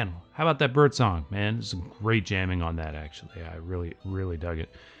 Man, how about that Birdsong, man? There's some great jamming on that, actually. I really, really dug it.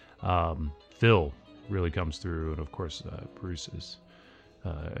 Phil really comes through, and of course Bruce is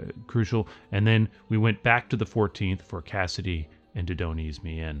crucial. And then we went back to the 14th for Cassidy and To Don't Ease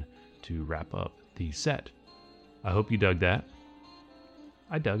Me In to wrap up the set. I hope you dug that.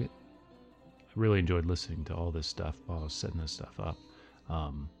 I dug it. I really enjoyed listening to all this stuff while I was setting this stuff up.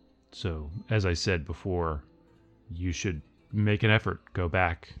 So as I said before, you should make an effort, go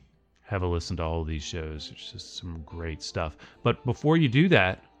back, have a listen to all of these shows. It's just some great stuff. But before you do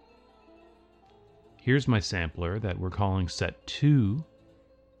that, Here's my sampler that we're calling set 2,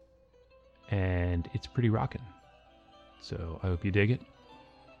 and it's pretty rockin'. So I hope you dig it.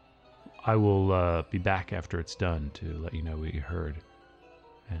 I will be back after it's done to let you know what you heard,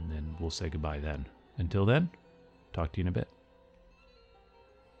 and then we'll say goodbye then. Until then, talk to you in a bit.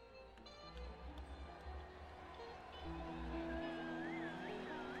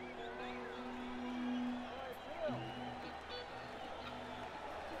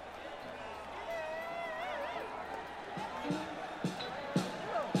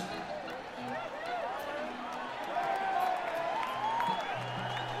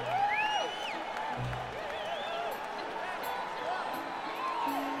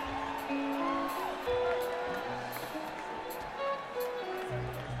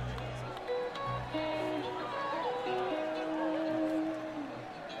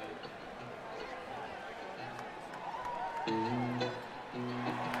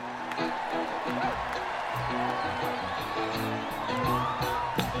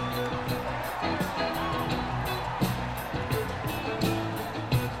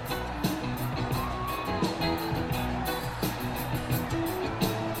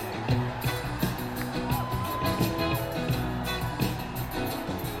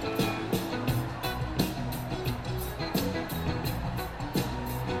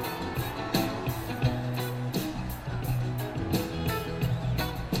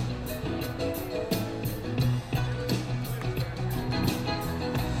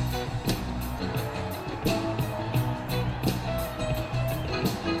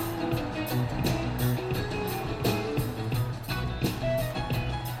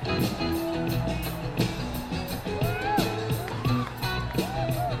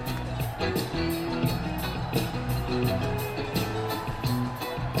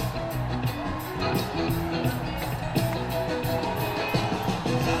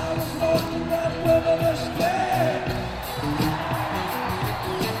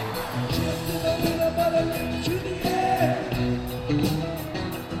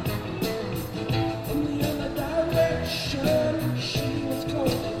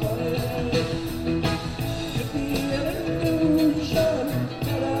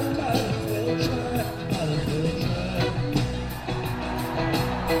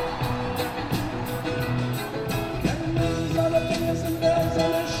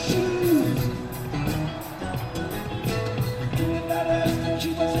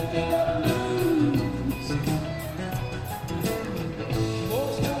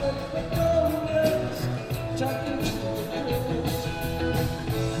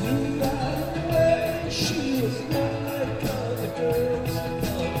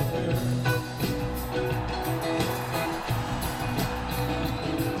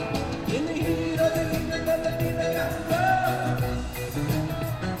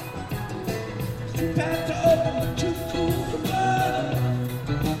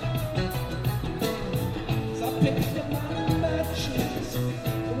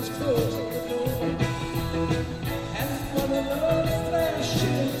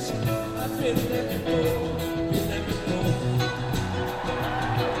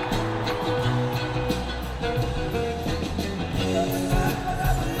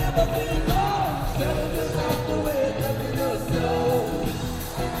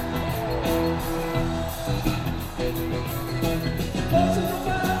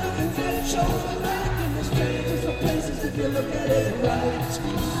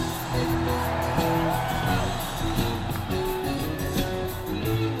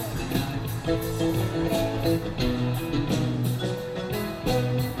 Right.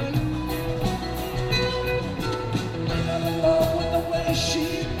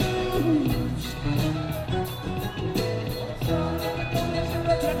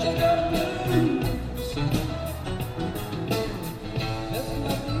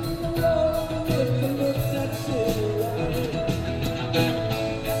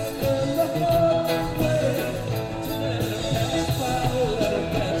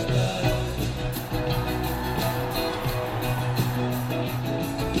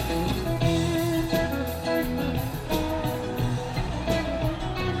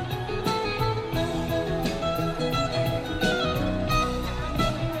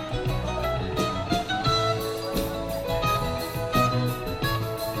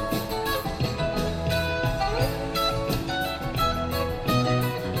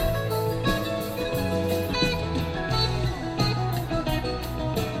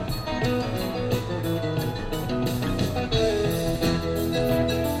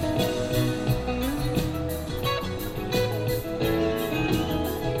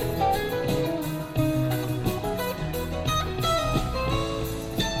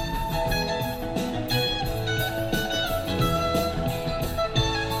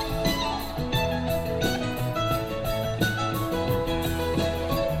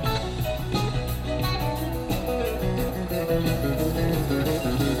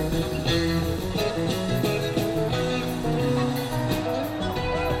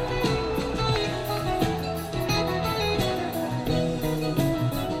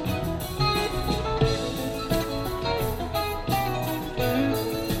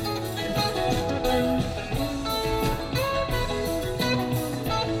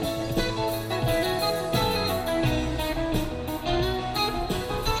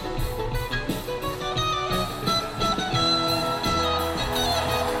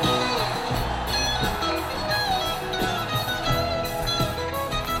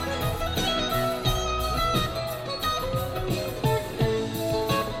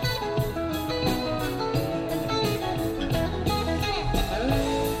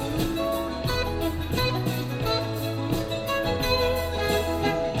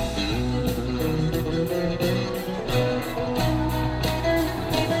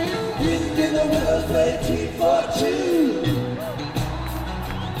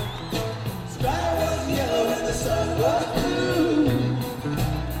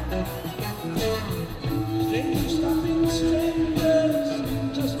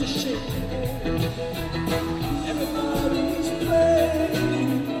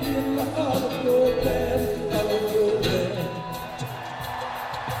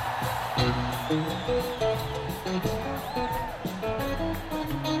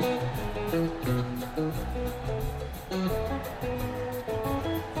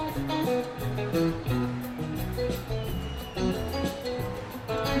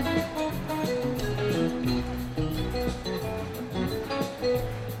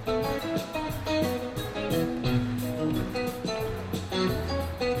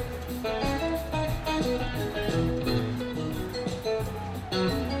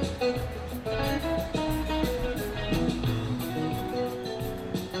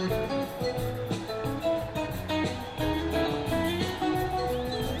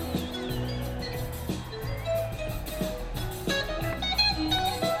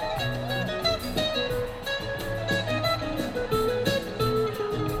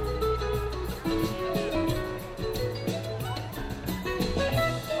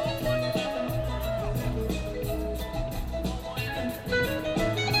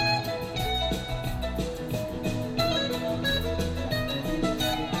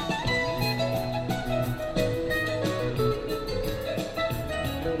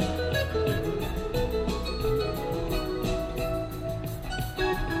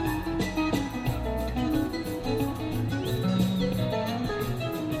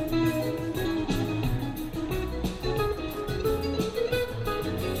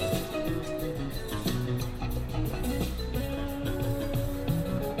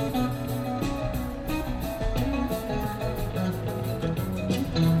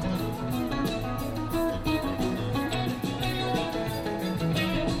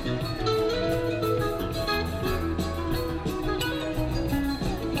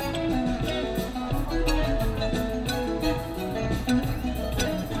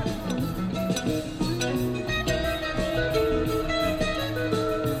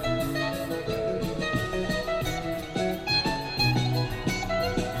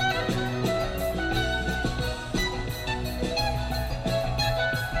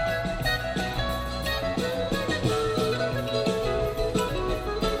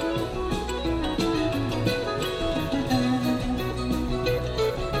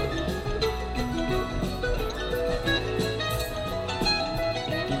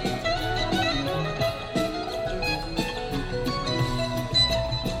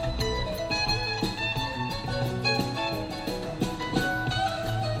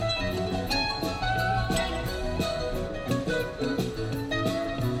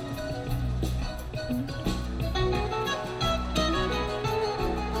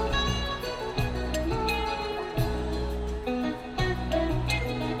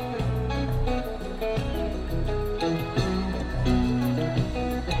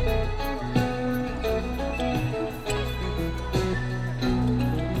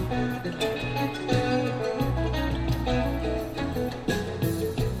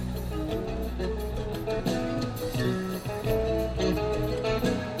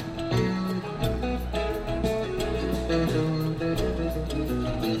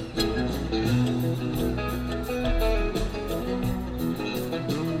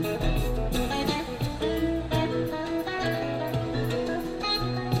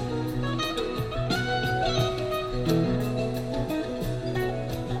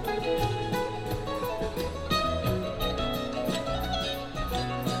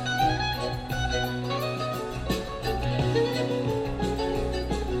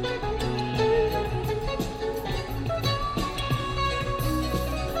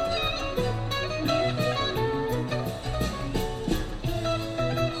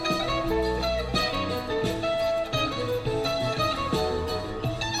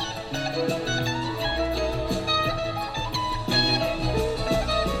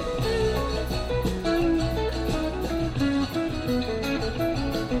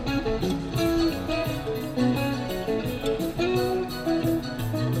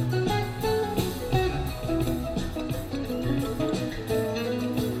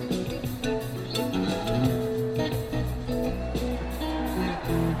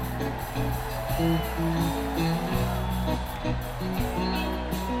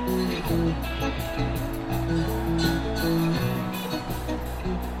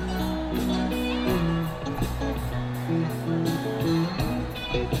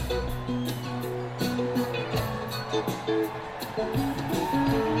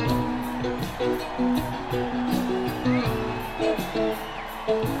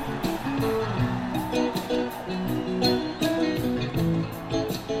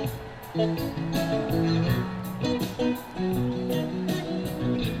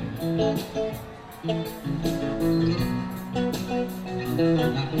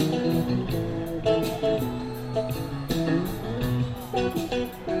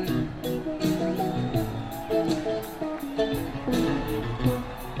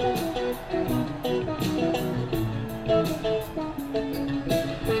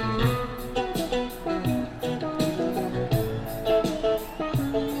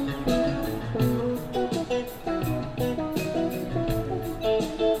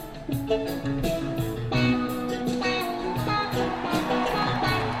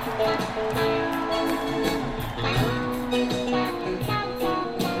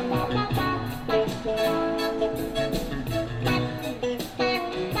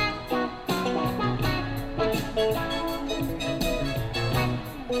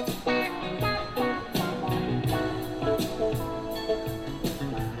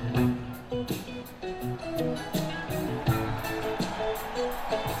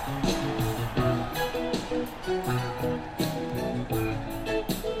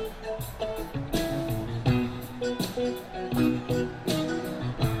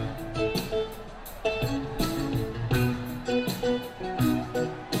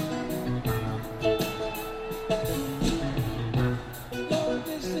 Long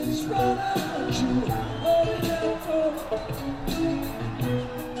distance runner, you holding out for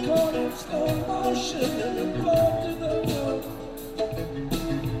caught in slow motion and you fall to the floor.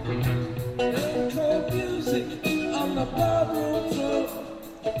 Playing cold music on the ballroom floor,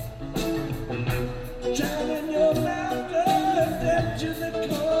 drowning your laughter dead to the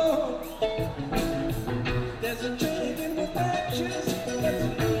core. There's a dragon with matches, there's a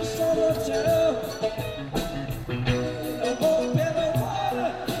loose on the tail. A whole bit of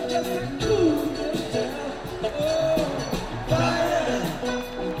water just to cool them down. Oh, fire,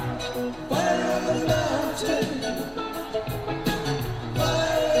 fire on the mountain.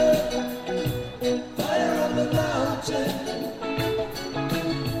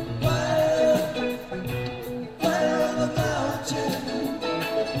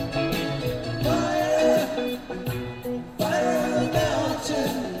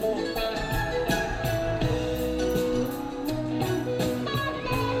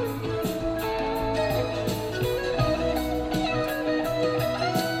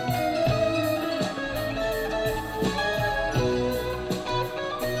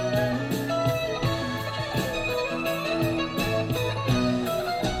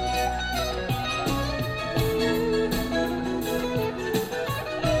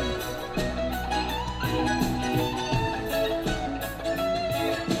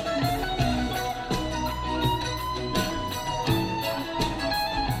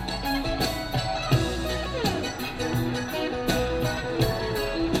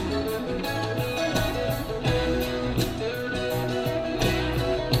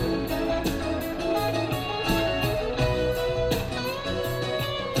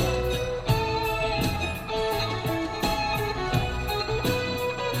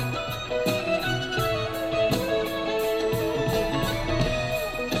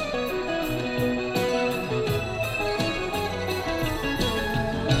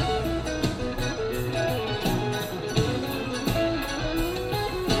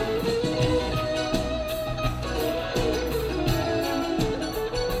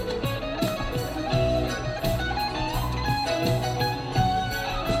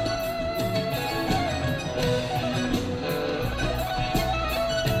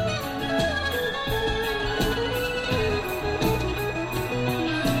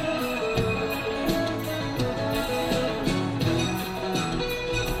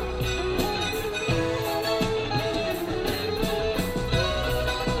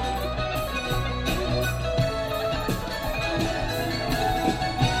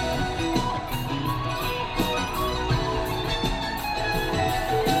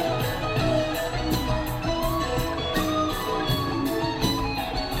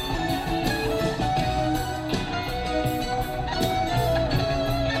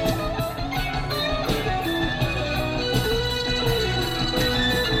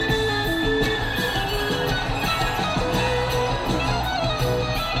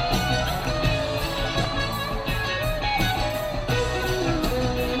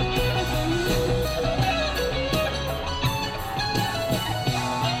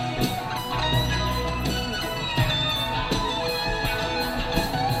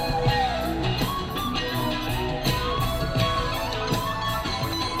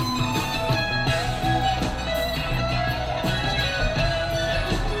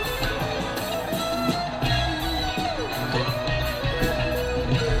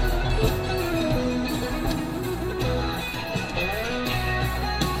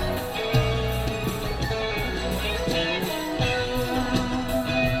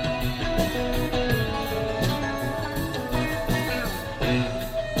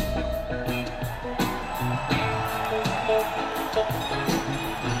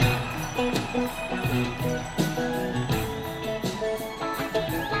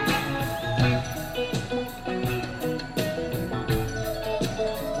 Almost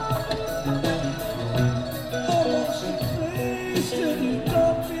a place till you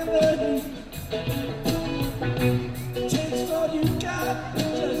don't feel the heat. It takes all you got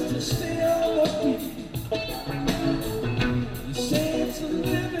just to stay on the beat. You say it's a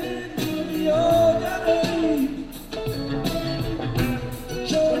living, we all gotta eat.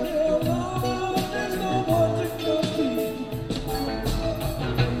 Join your love, there's no one to compete.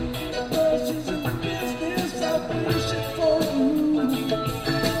 Versus in the business, I wish it for you.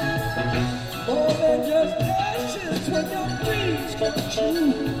 More than just ashes when your dreams come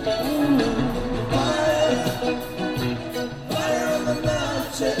true. Fire, fire on the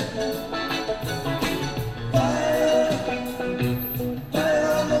mountain. Fire, fire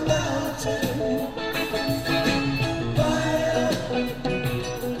on the mountain. Fire,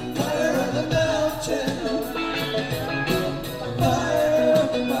 fire on the mountain. Fire,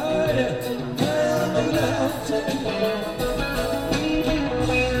 fire, fire on the mountain.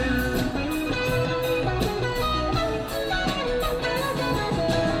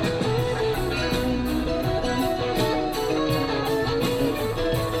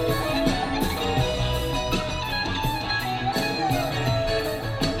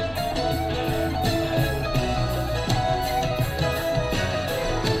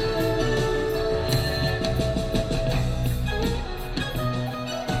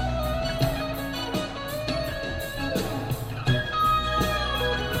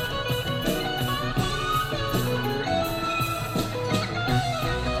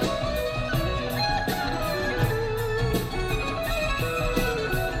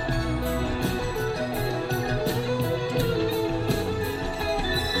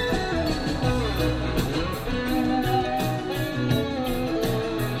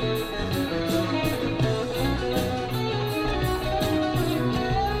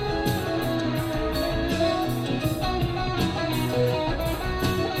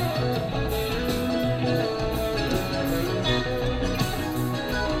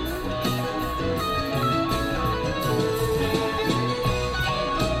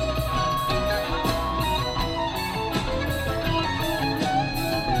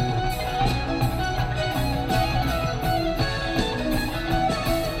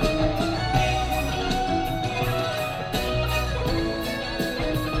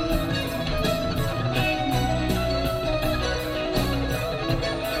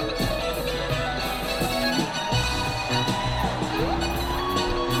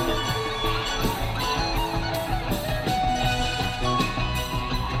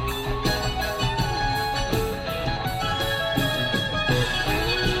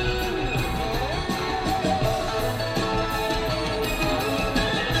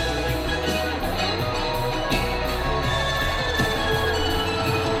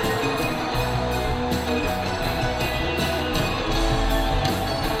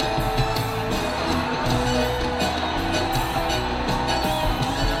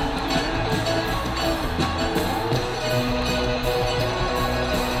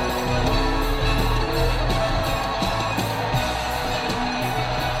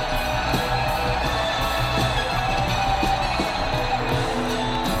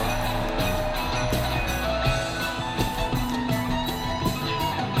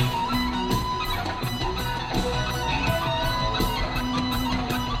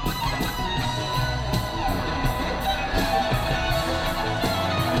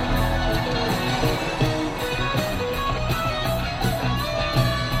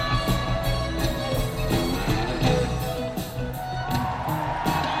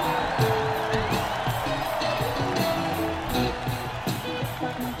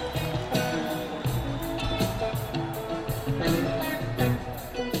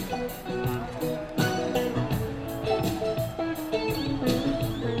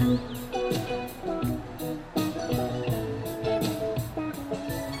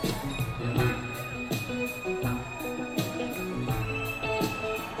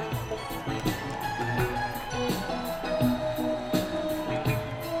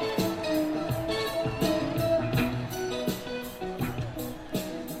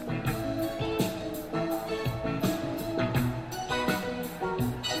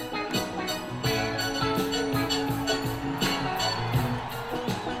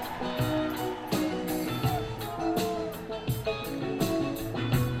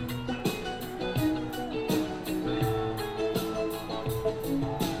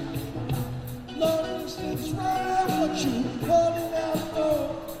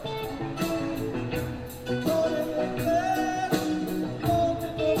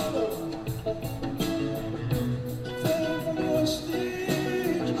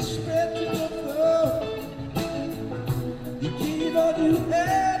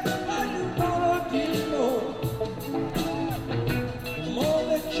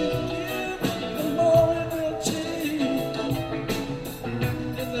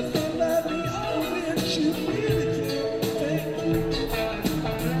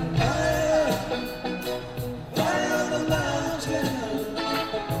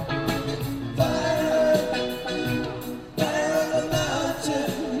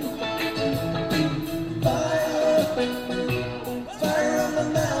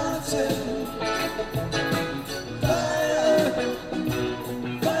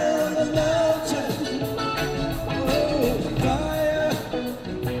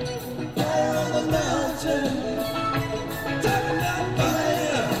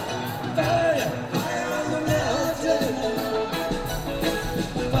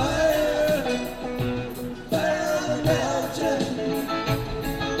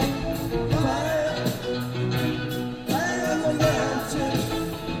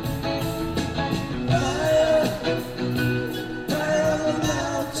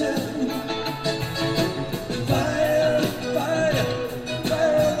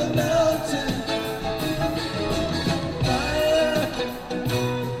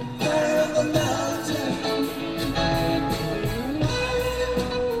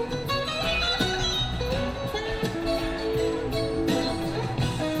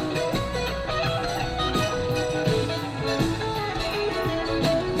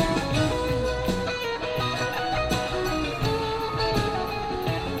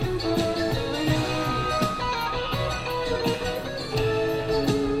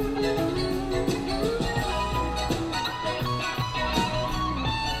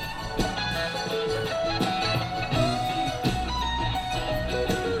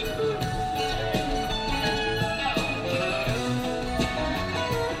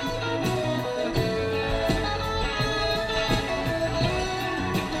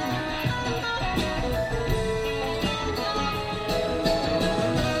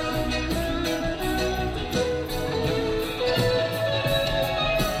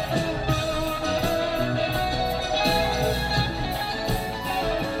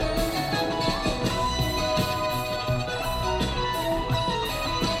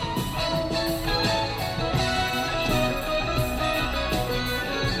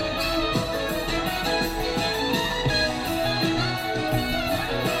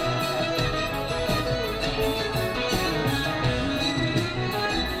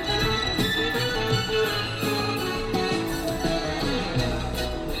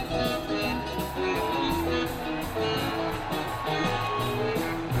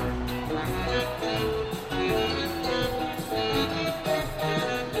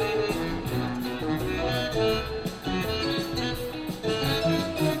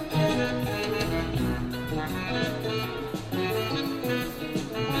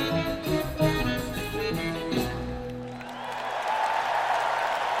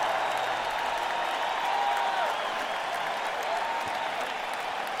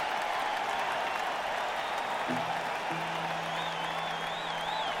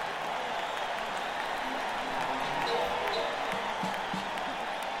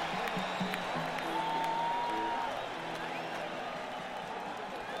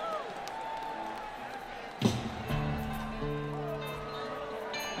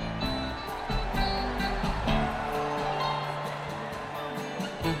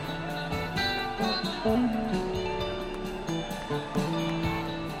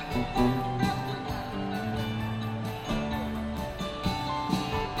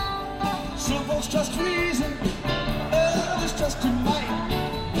 folks trust reason, others trust your might.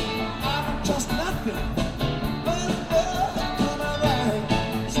 I don't trust nothing.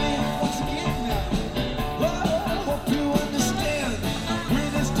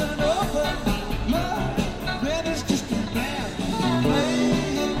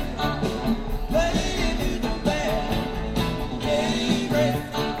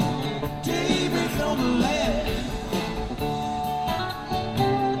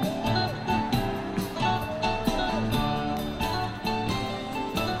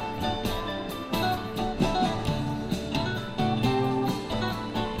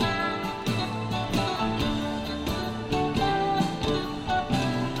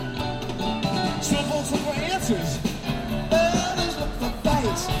 Others look for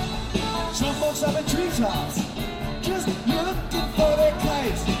fights. Some folks up in treetops, just looking for their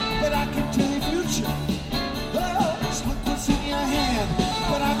kites. But I can tell you future. Oh, it's what's in your hand.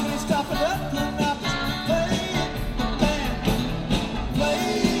 But I can't stop it up and up. Playing the band,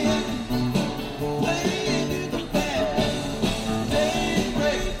 playing the band.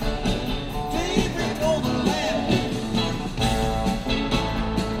 Daybreak on the land.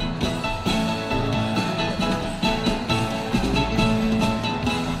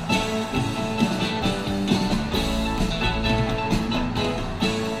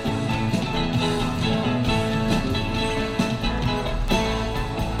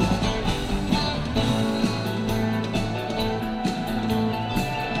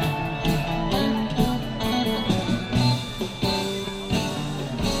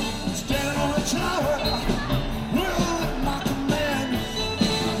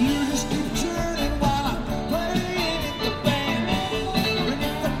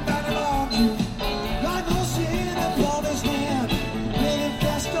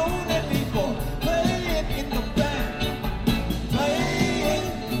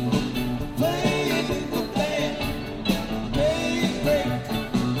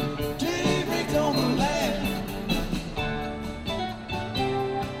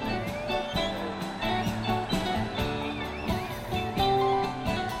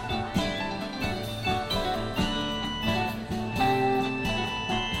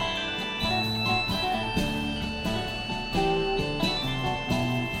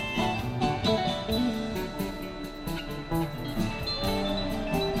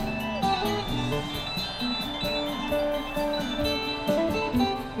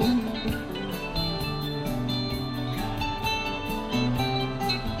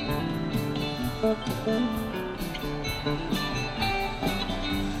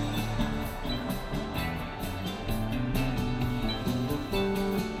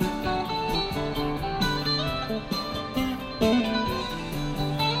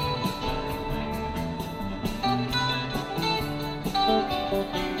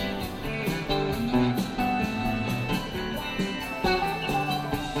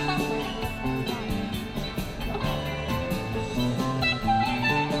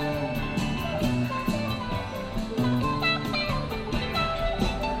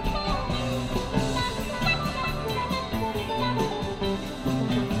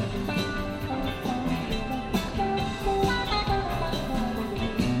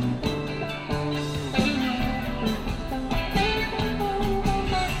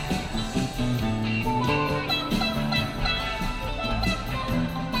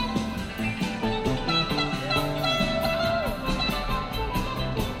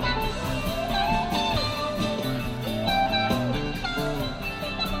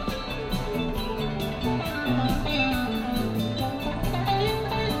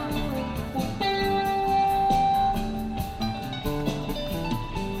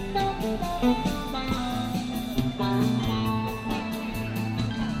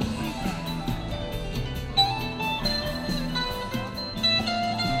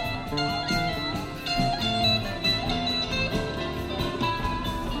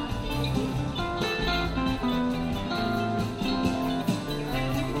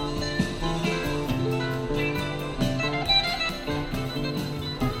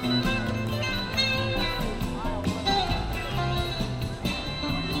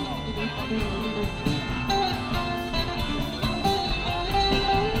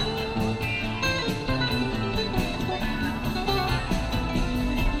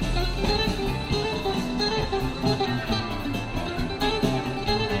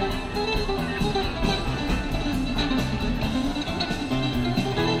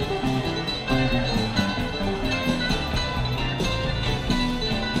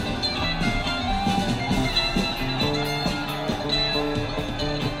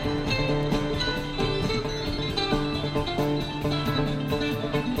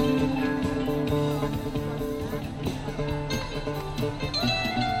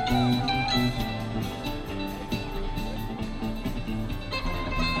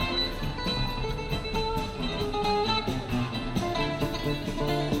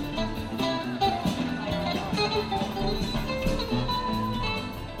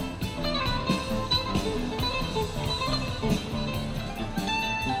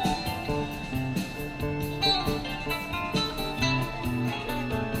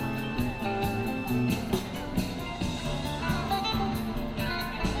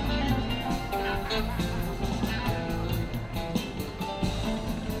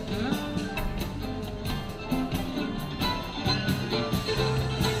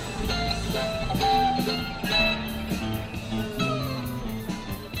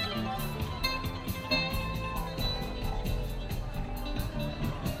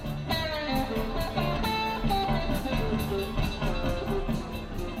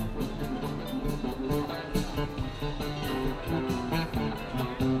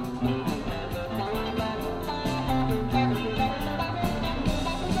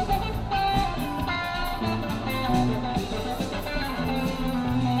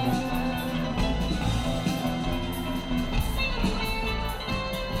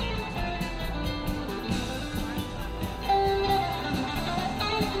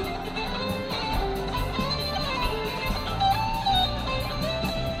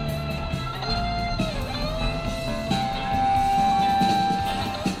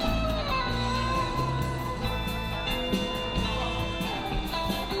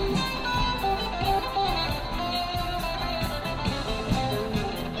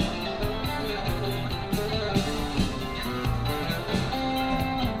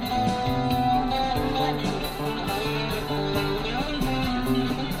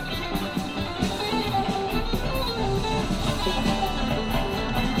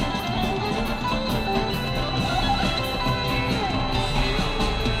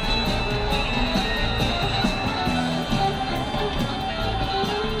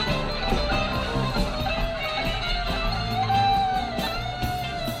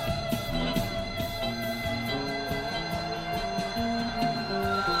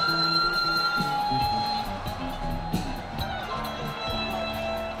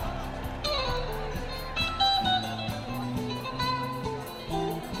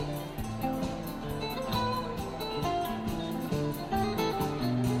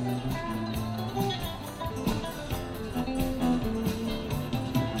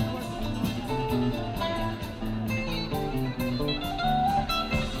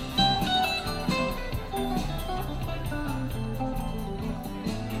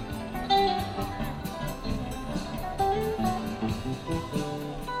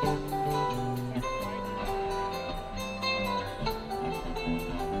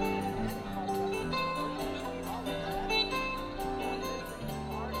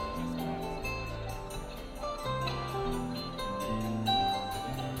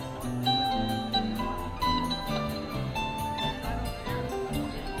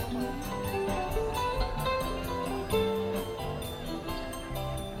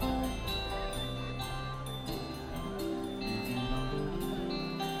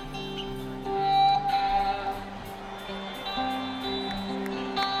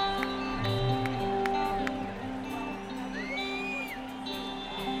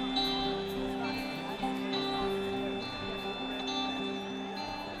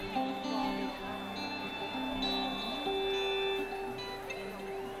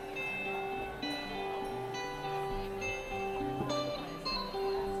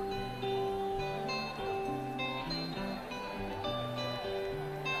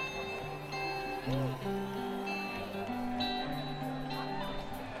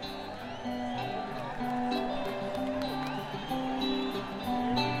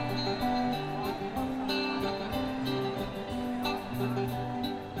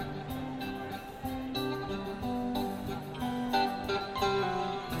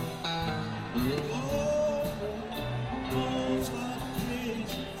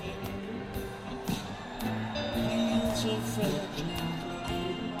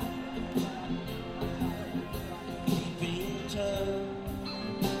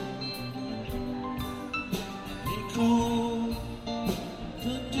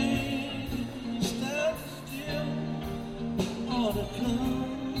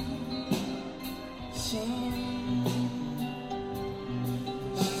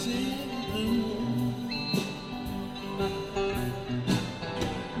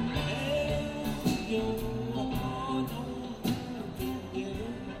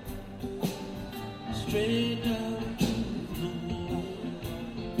 Straight down to the wall,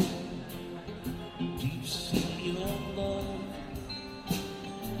 deep sea of love,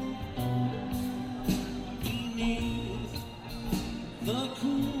 beneath the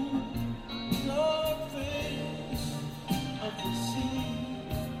cool dark face of the sea,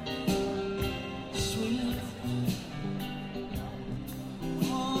 swift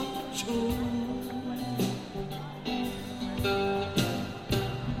on the shore.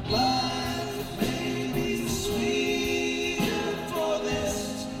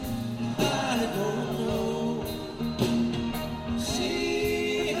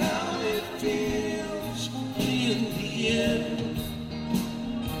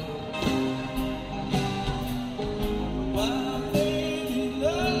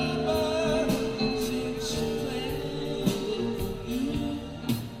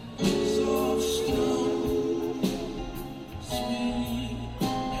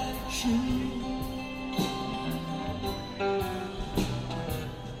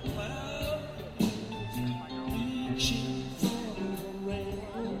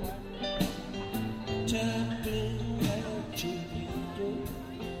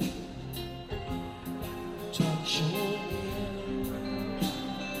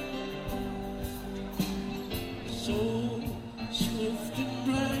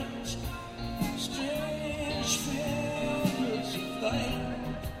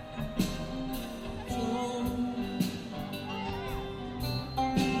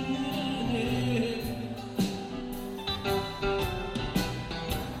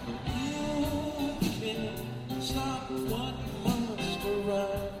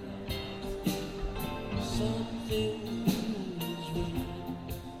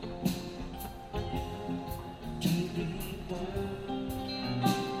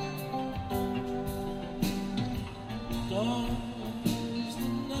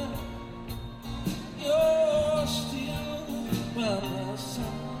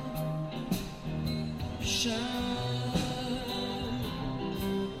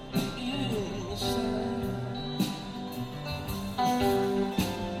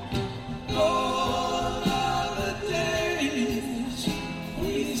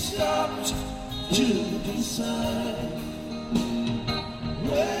 To decide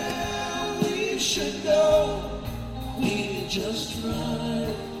where we should go, we just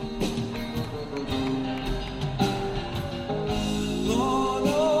ride. Lord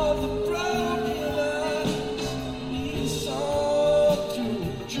of the broken eyes, we saw through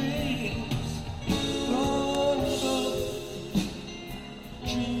dreams. Lord of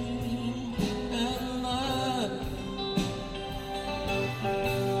dream and light.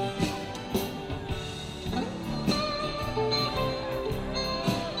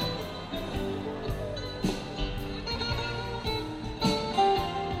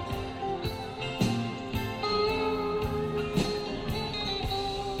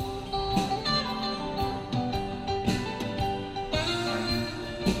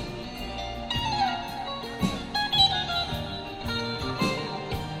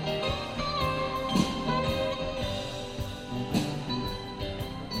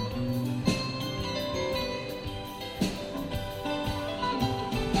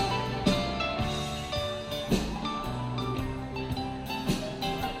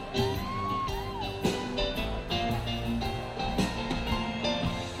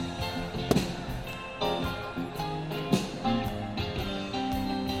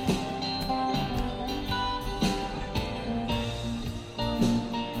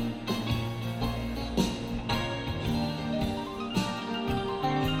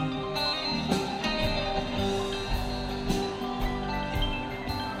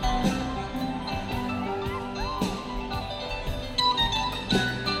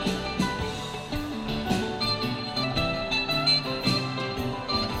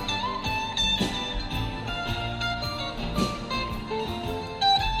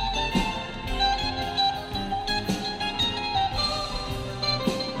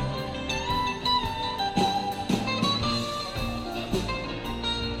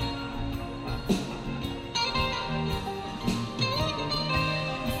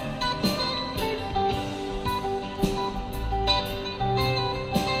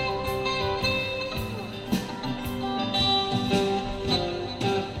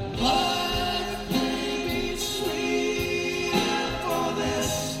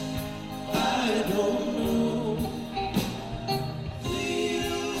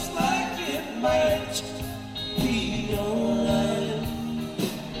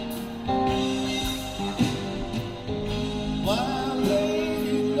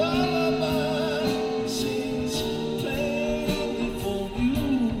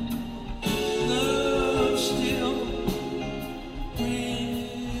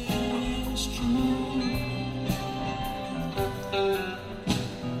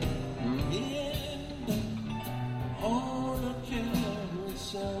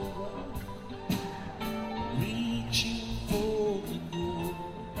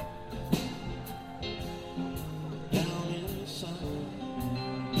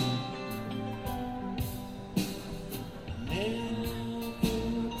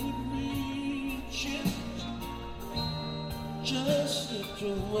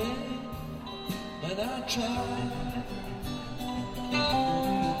 slipped away when I tried.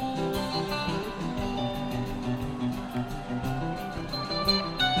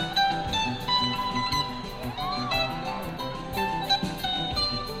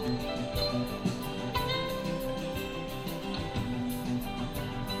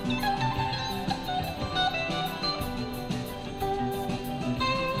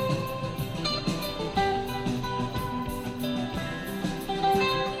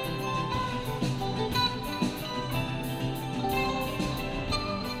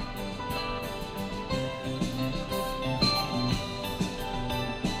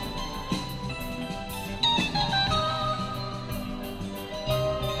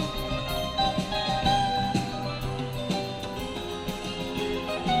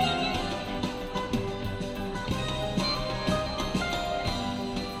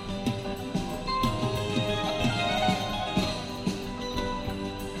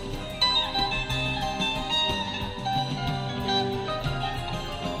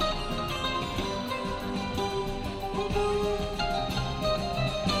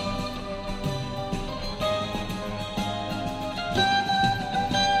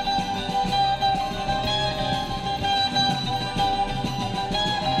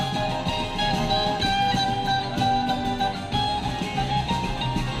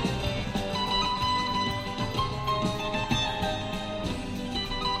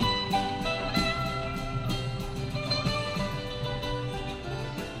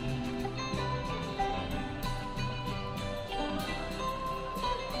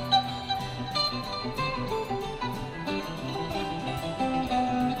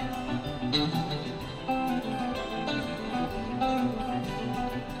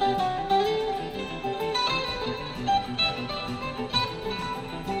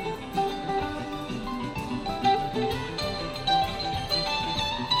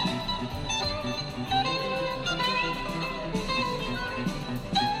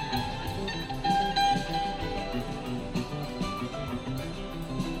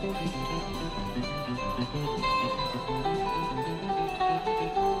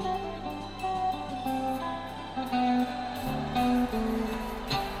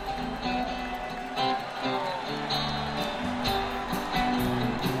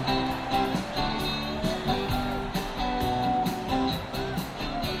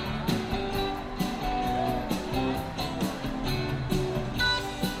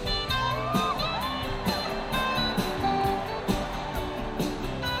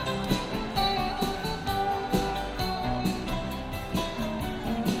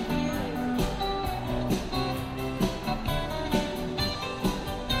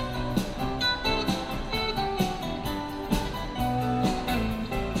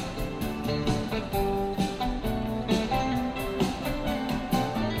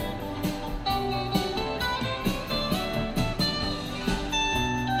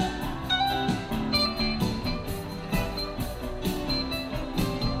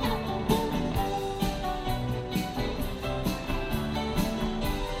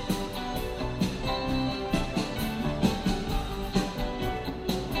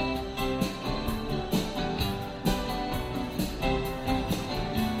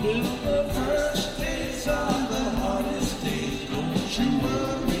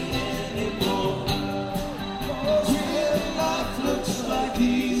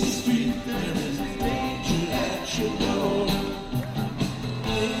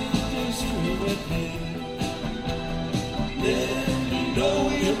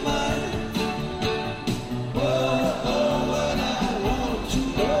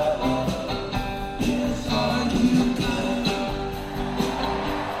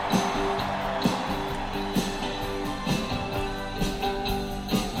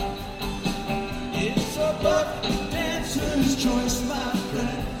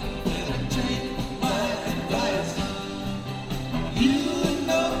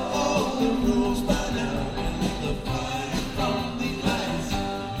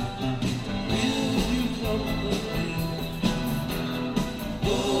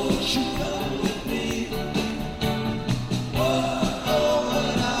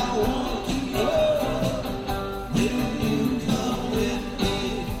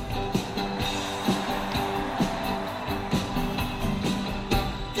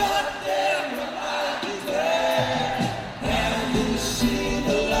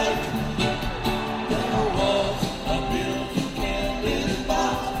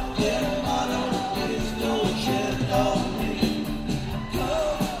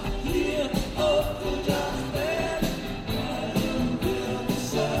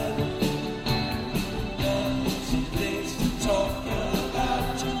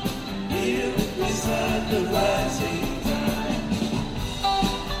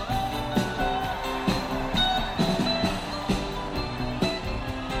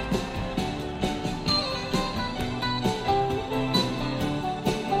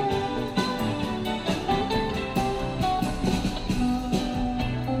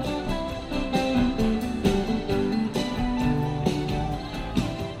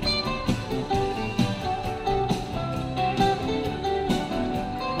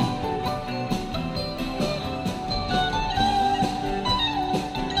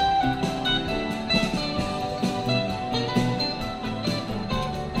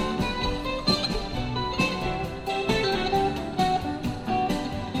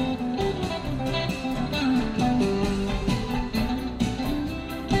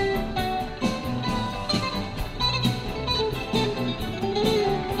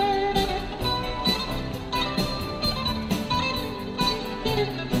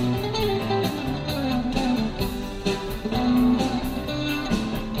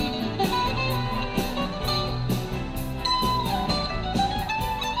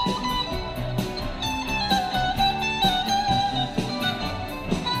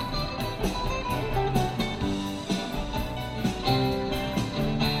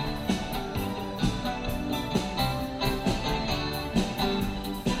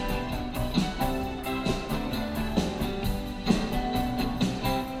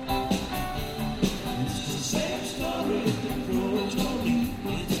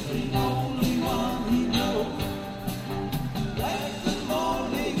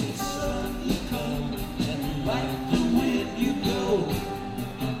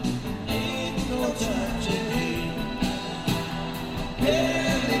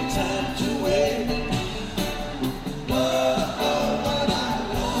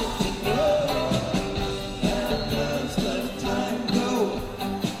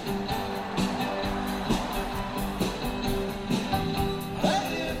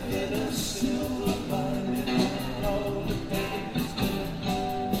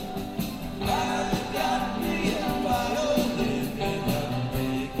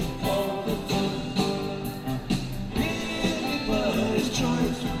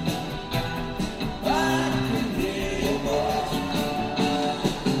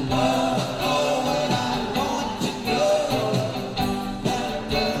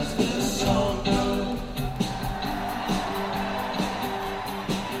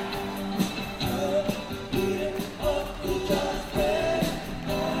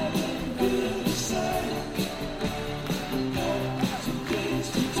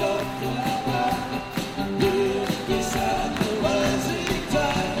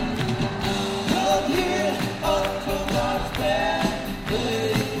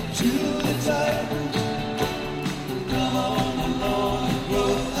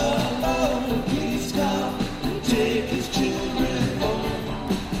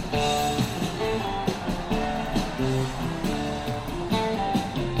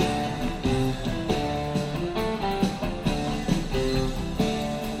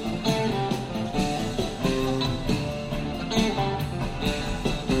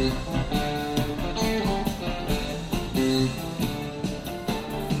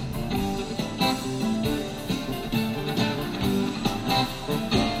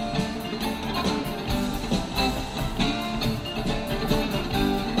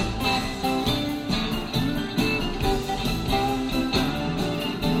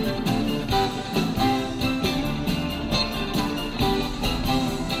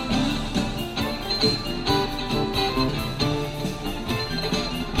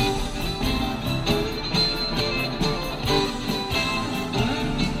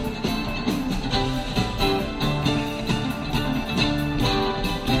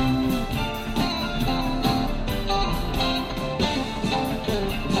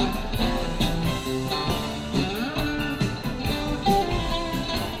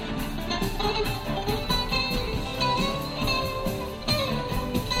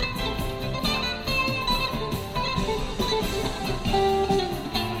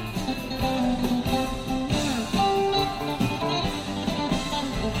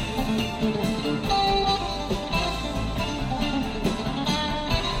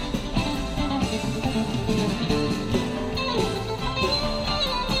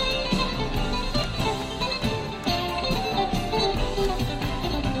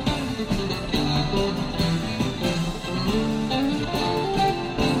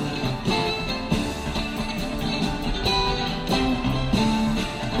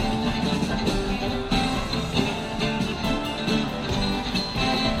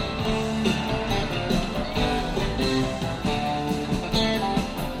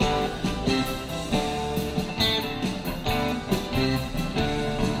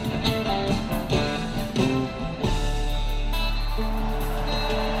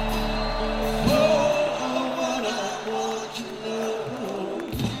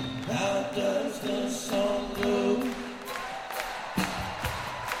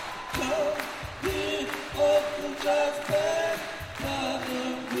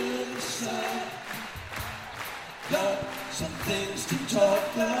 got some things to talk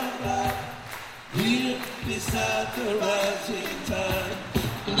about. Here beside the rising tide.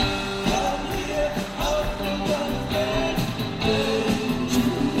 Come here, out from the land, to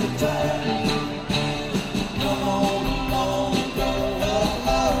the tide. Come on along, go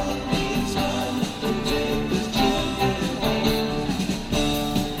along. It's time to take this children home.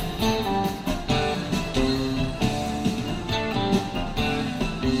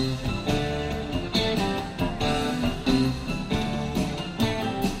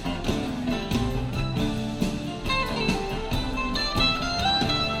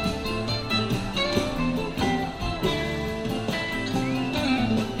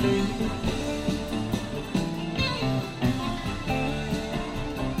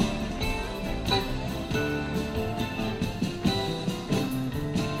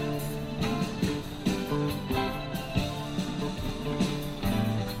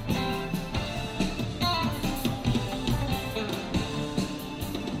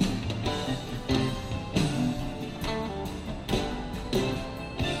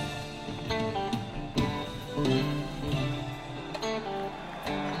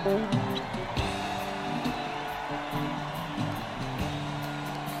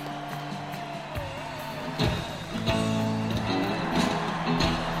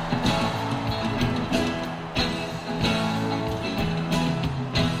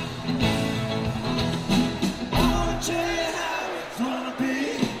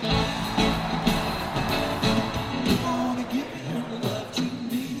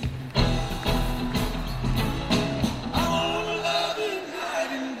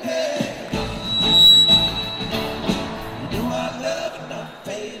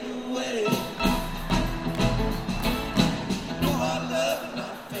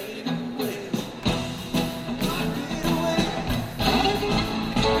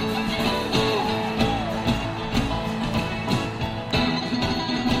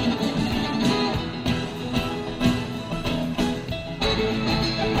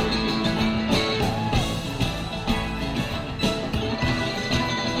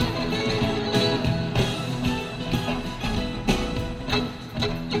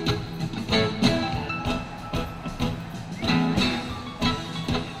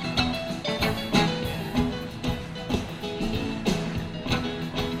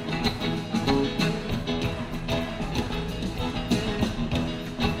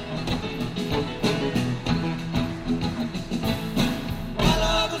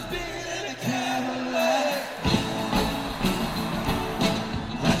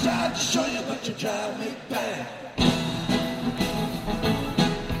 Drive me back.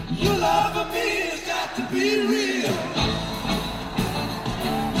 Your love for me has got to be real.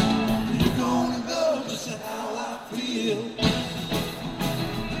 You're gonna go just how I feel.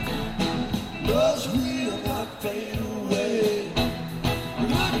 Love's real, not fade away.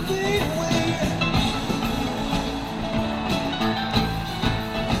 Not fade away.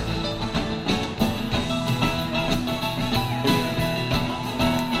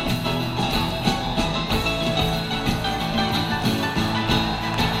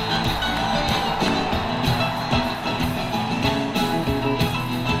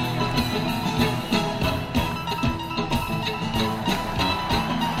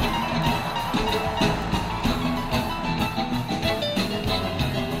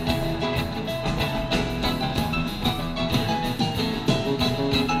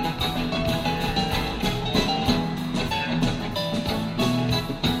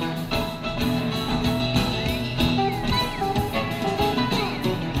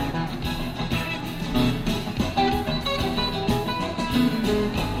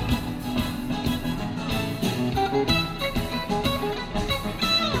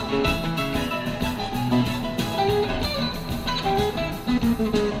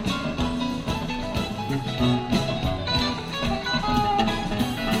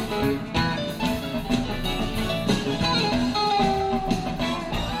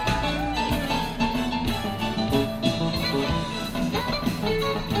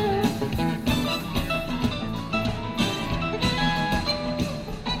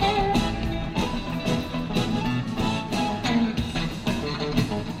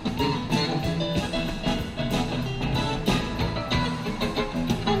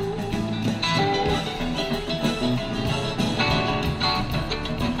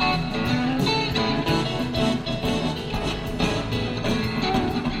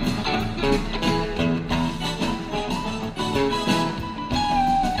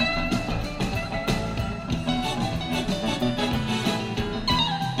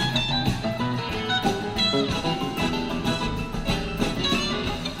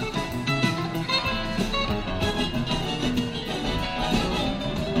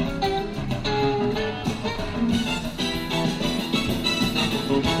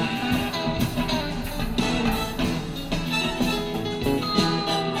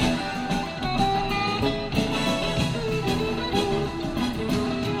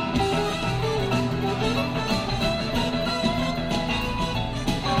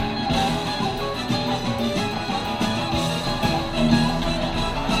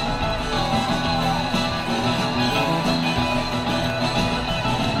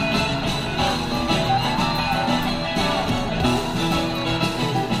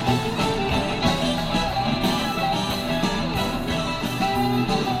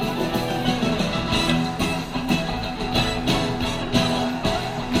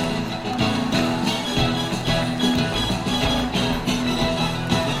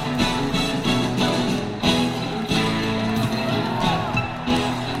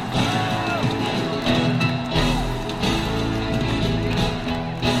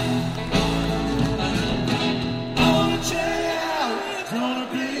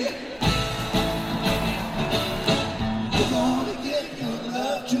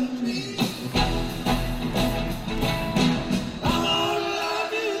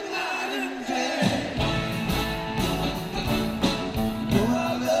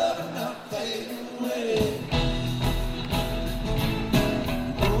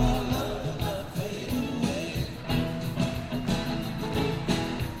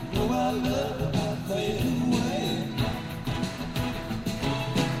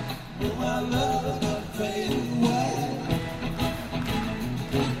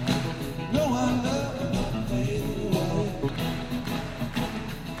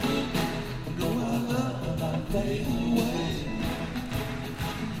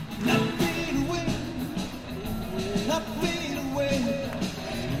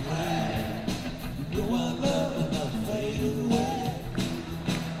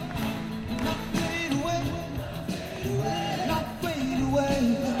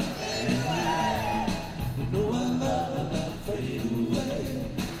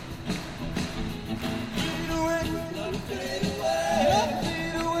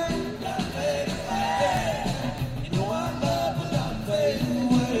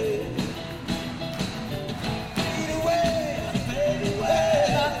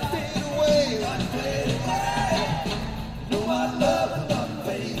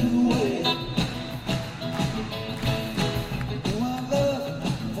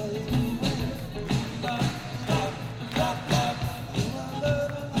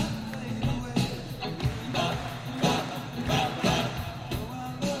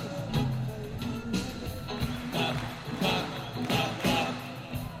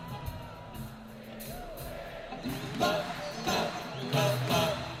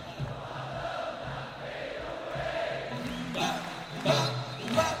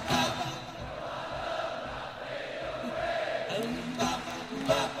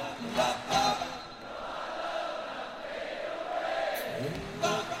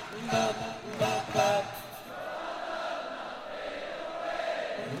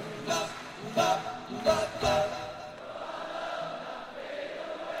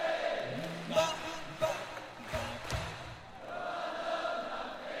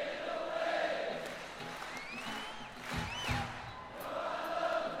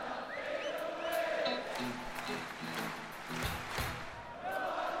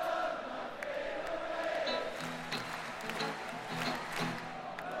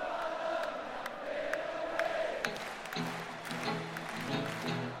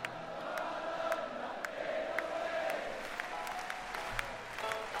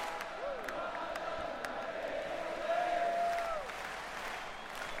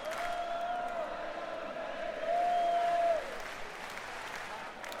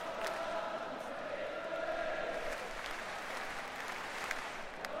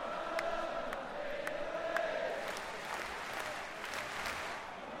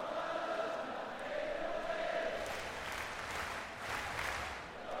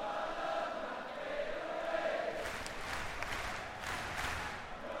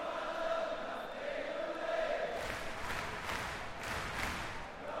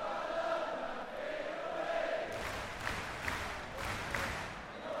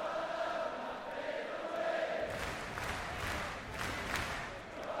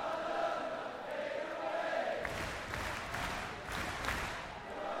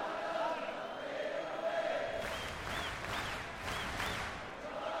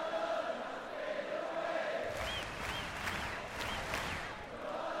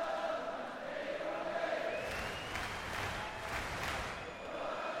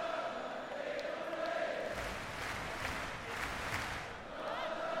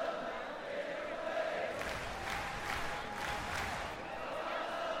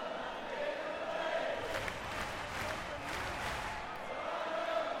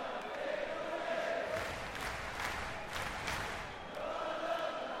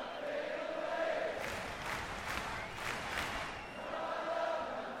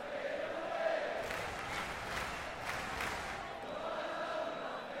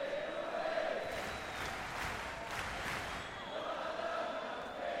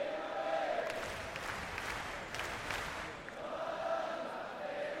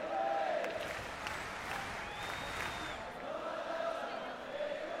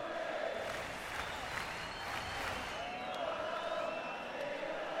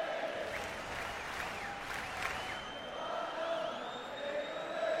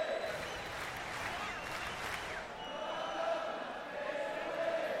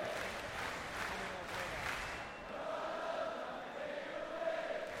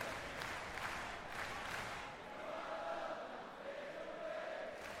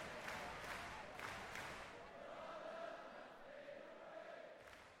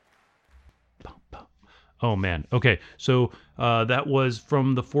 Oh, man. Okay, so that was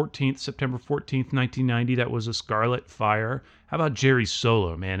from the 14th, September 14th, 1990. That was a Scarlet Fire. How about Jerry's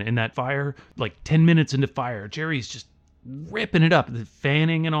solo, man? In that fire, like 10 minutes into Fire, Jerry's just ripping it up. The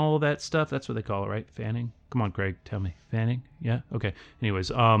fanning and all of that stuff. That's what they call it, right? Fanning? Come on, Craig, tell me. Fanning? Yeah? Okay. Anyways,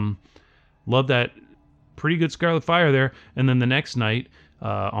 love that. Pretty good Scarlet Fire there. And then the next night,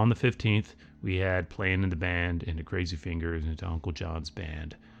 on the 15th, we had Playing in the Band, Into Crazy Fingers, Into Uncle John's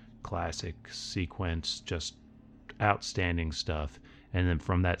Band. Classic sequence, just outstanding stuff. And then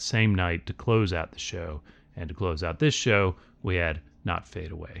from that same night, to close out the show, and to close out this show, we had Not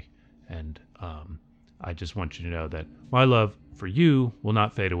Fade Away. And I just want you to know that my love for you will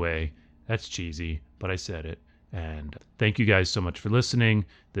not fade away. That's cheesy, but I said it. And thank you guys so much for listening.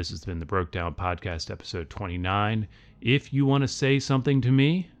 This has been the Broke Down Podcast, episode 29. If you want to say something to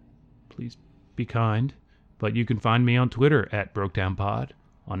me, please be kind. But you can find me on Twitter at BrokeDownPod,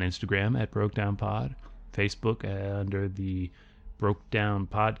 on Instagram at BrokeDownPod, Facebook under the Broke Down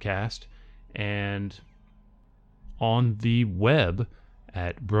Podcast, and on the web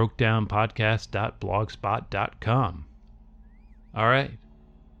at brokedownpodcast.blogspot.com. All right.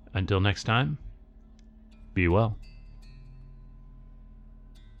 Until next time, be well.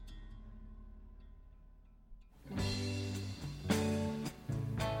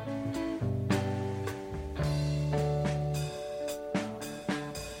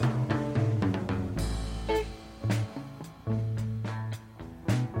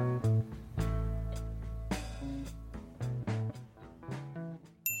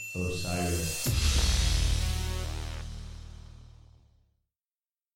 Osiris.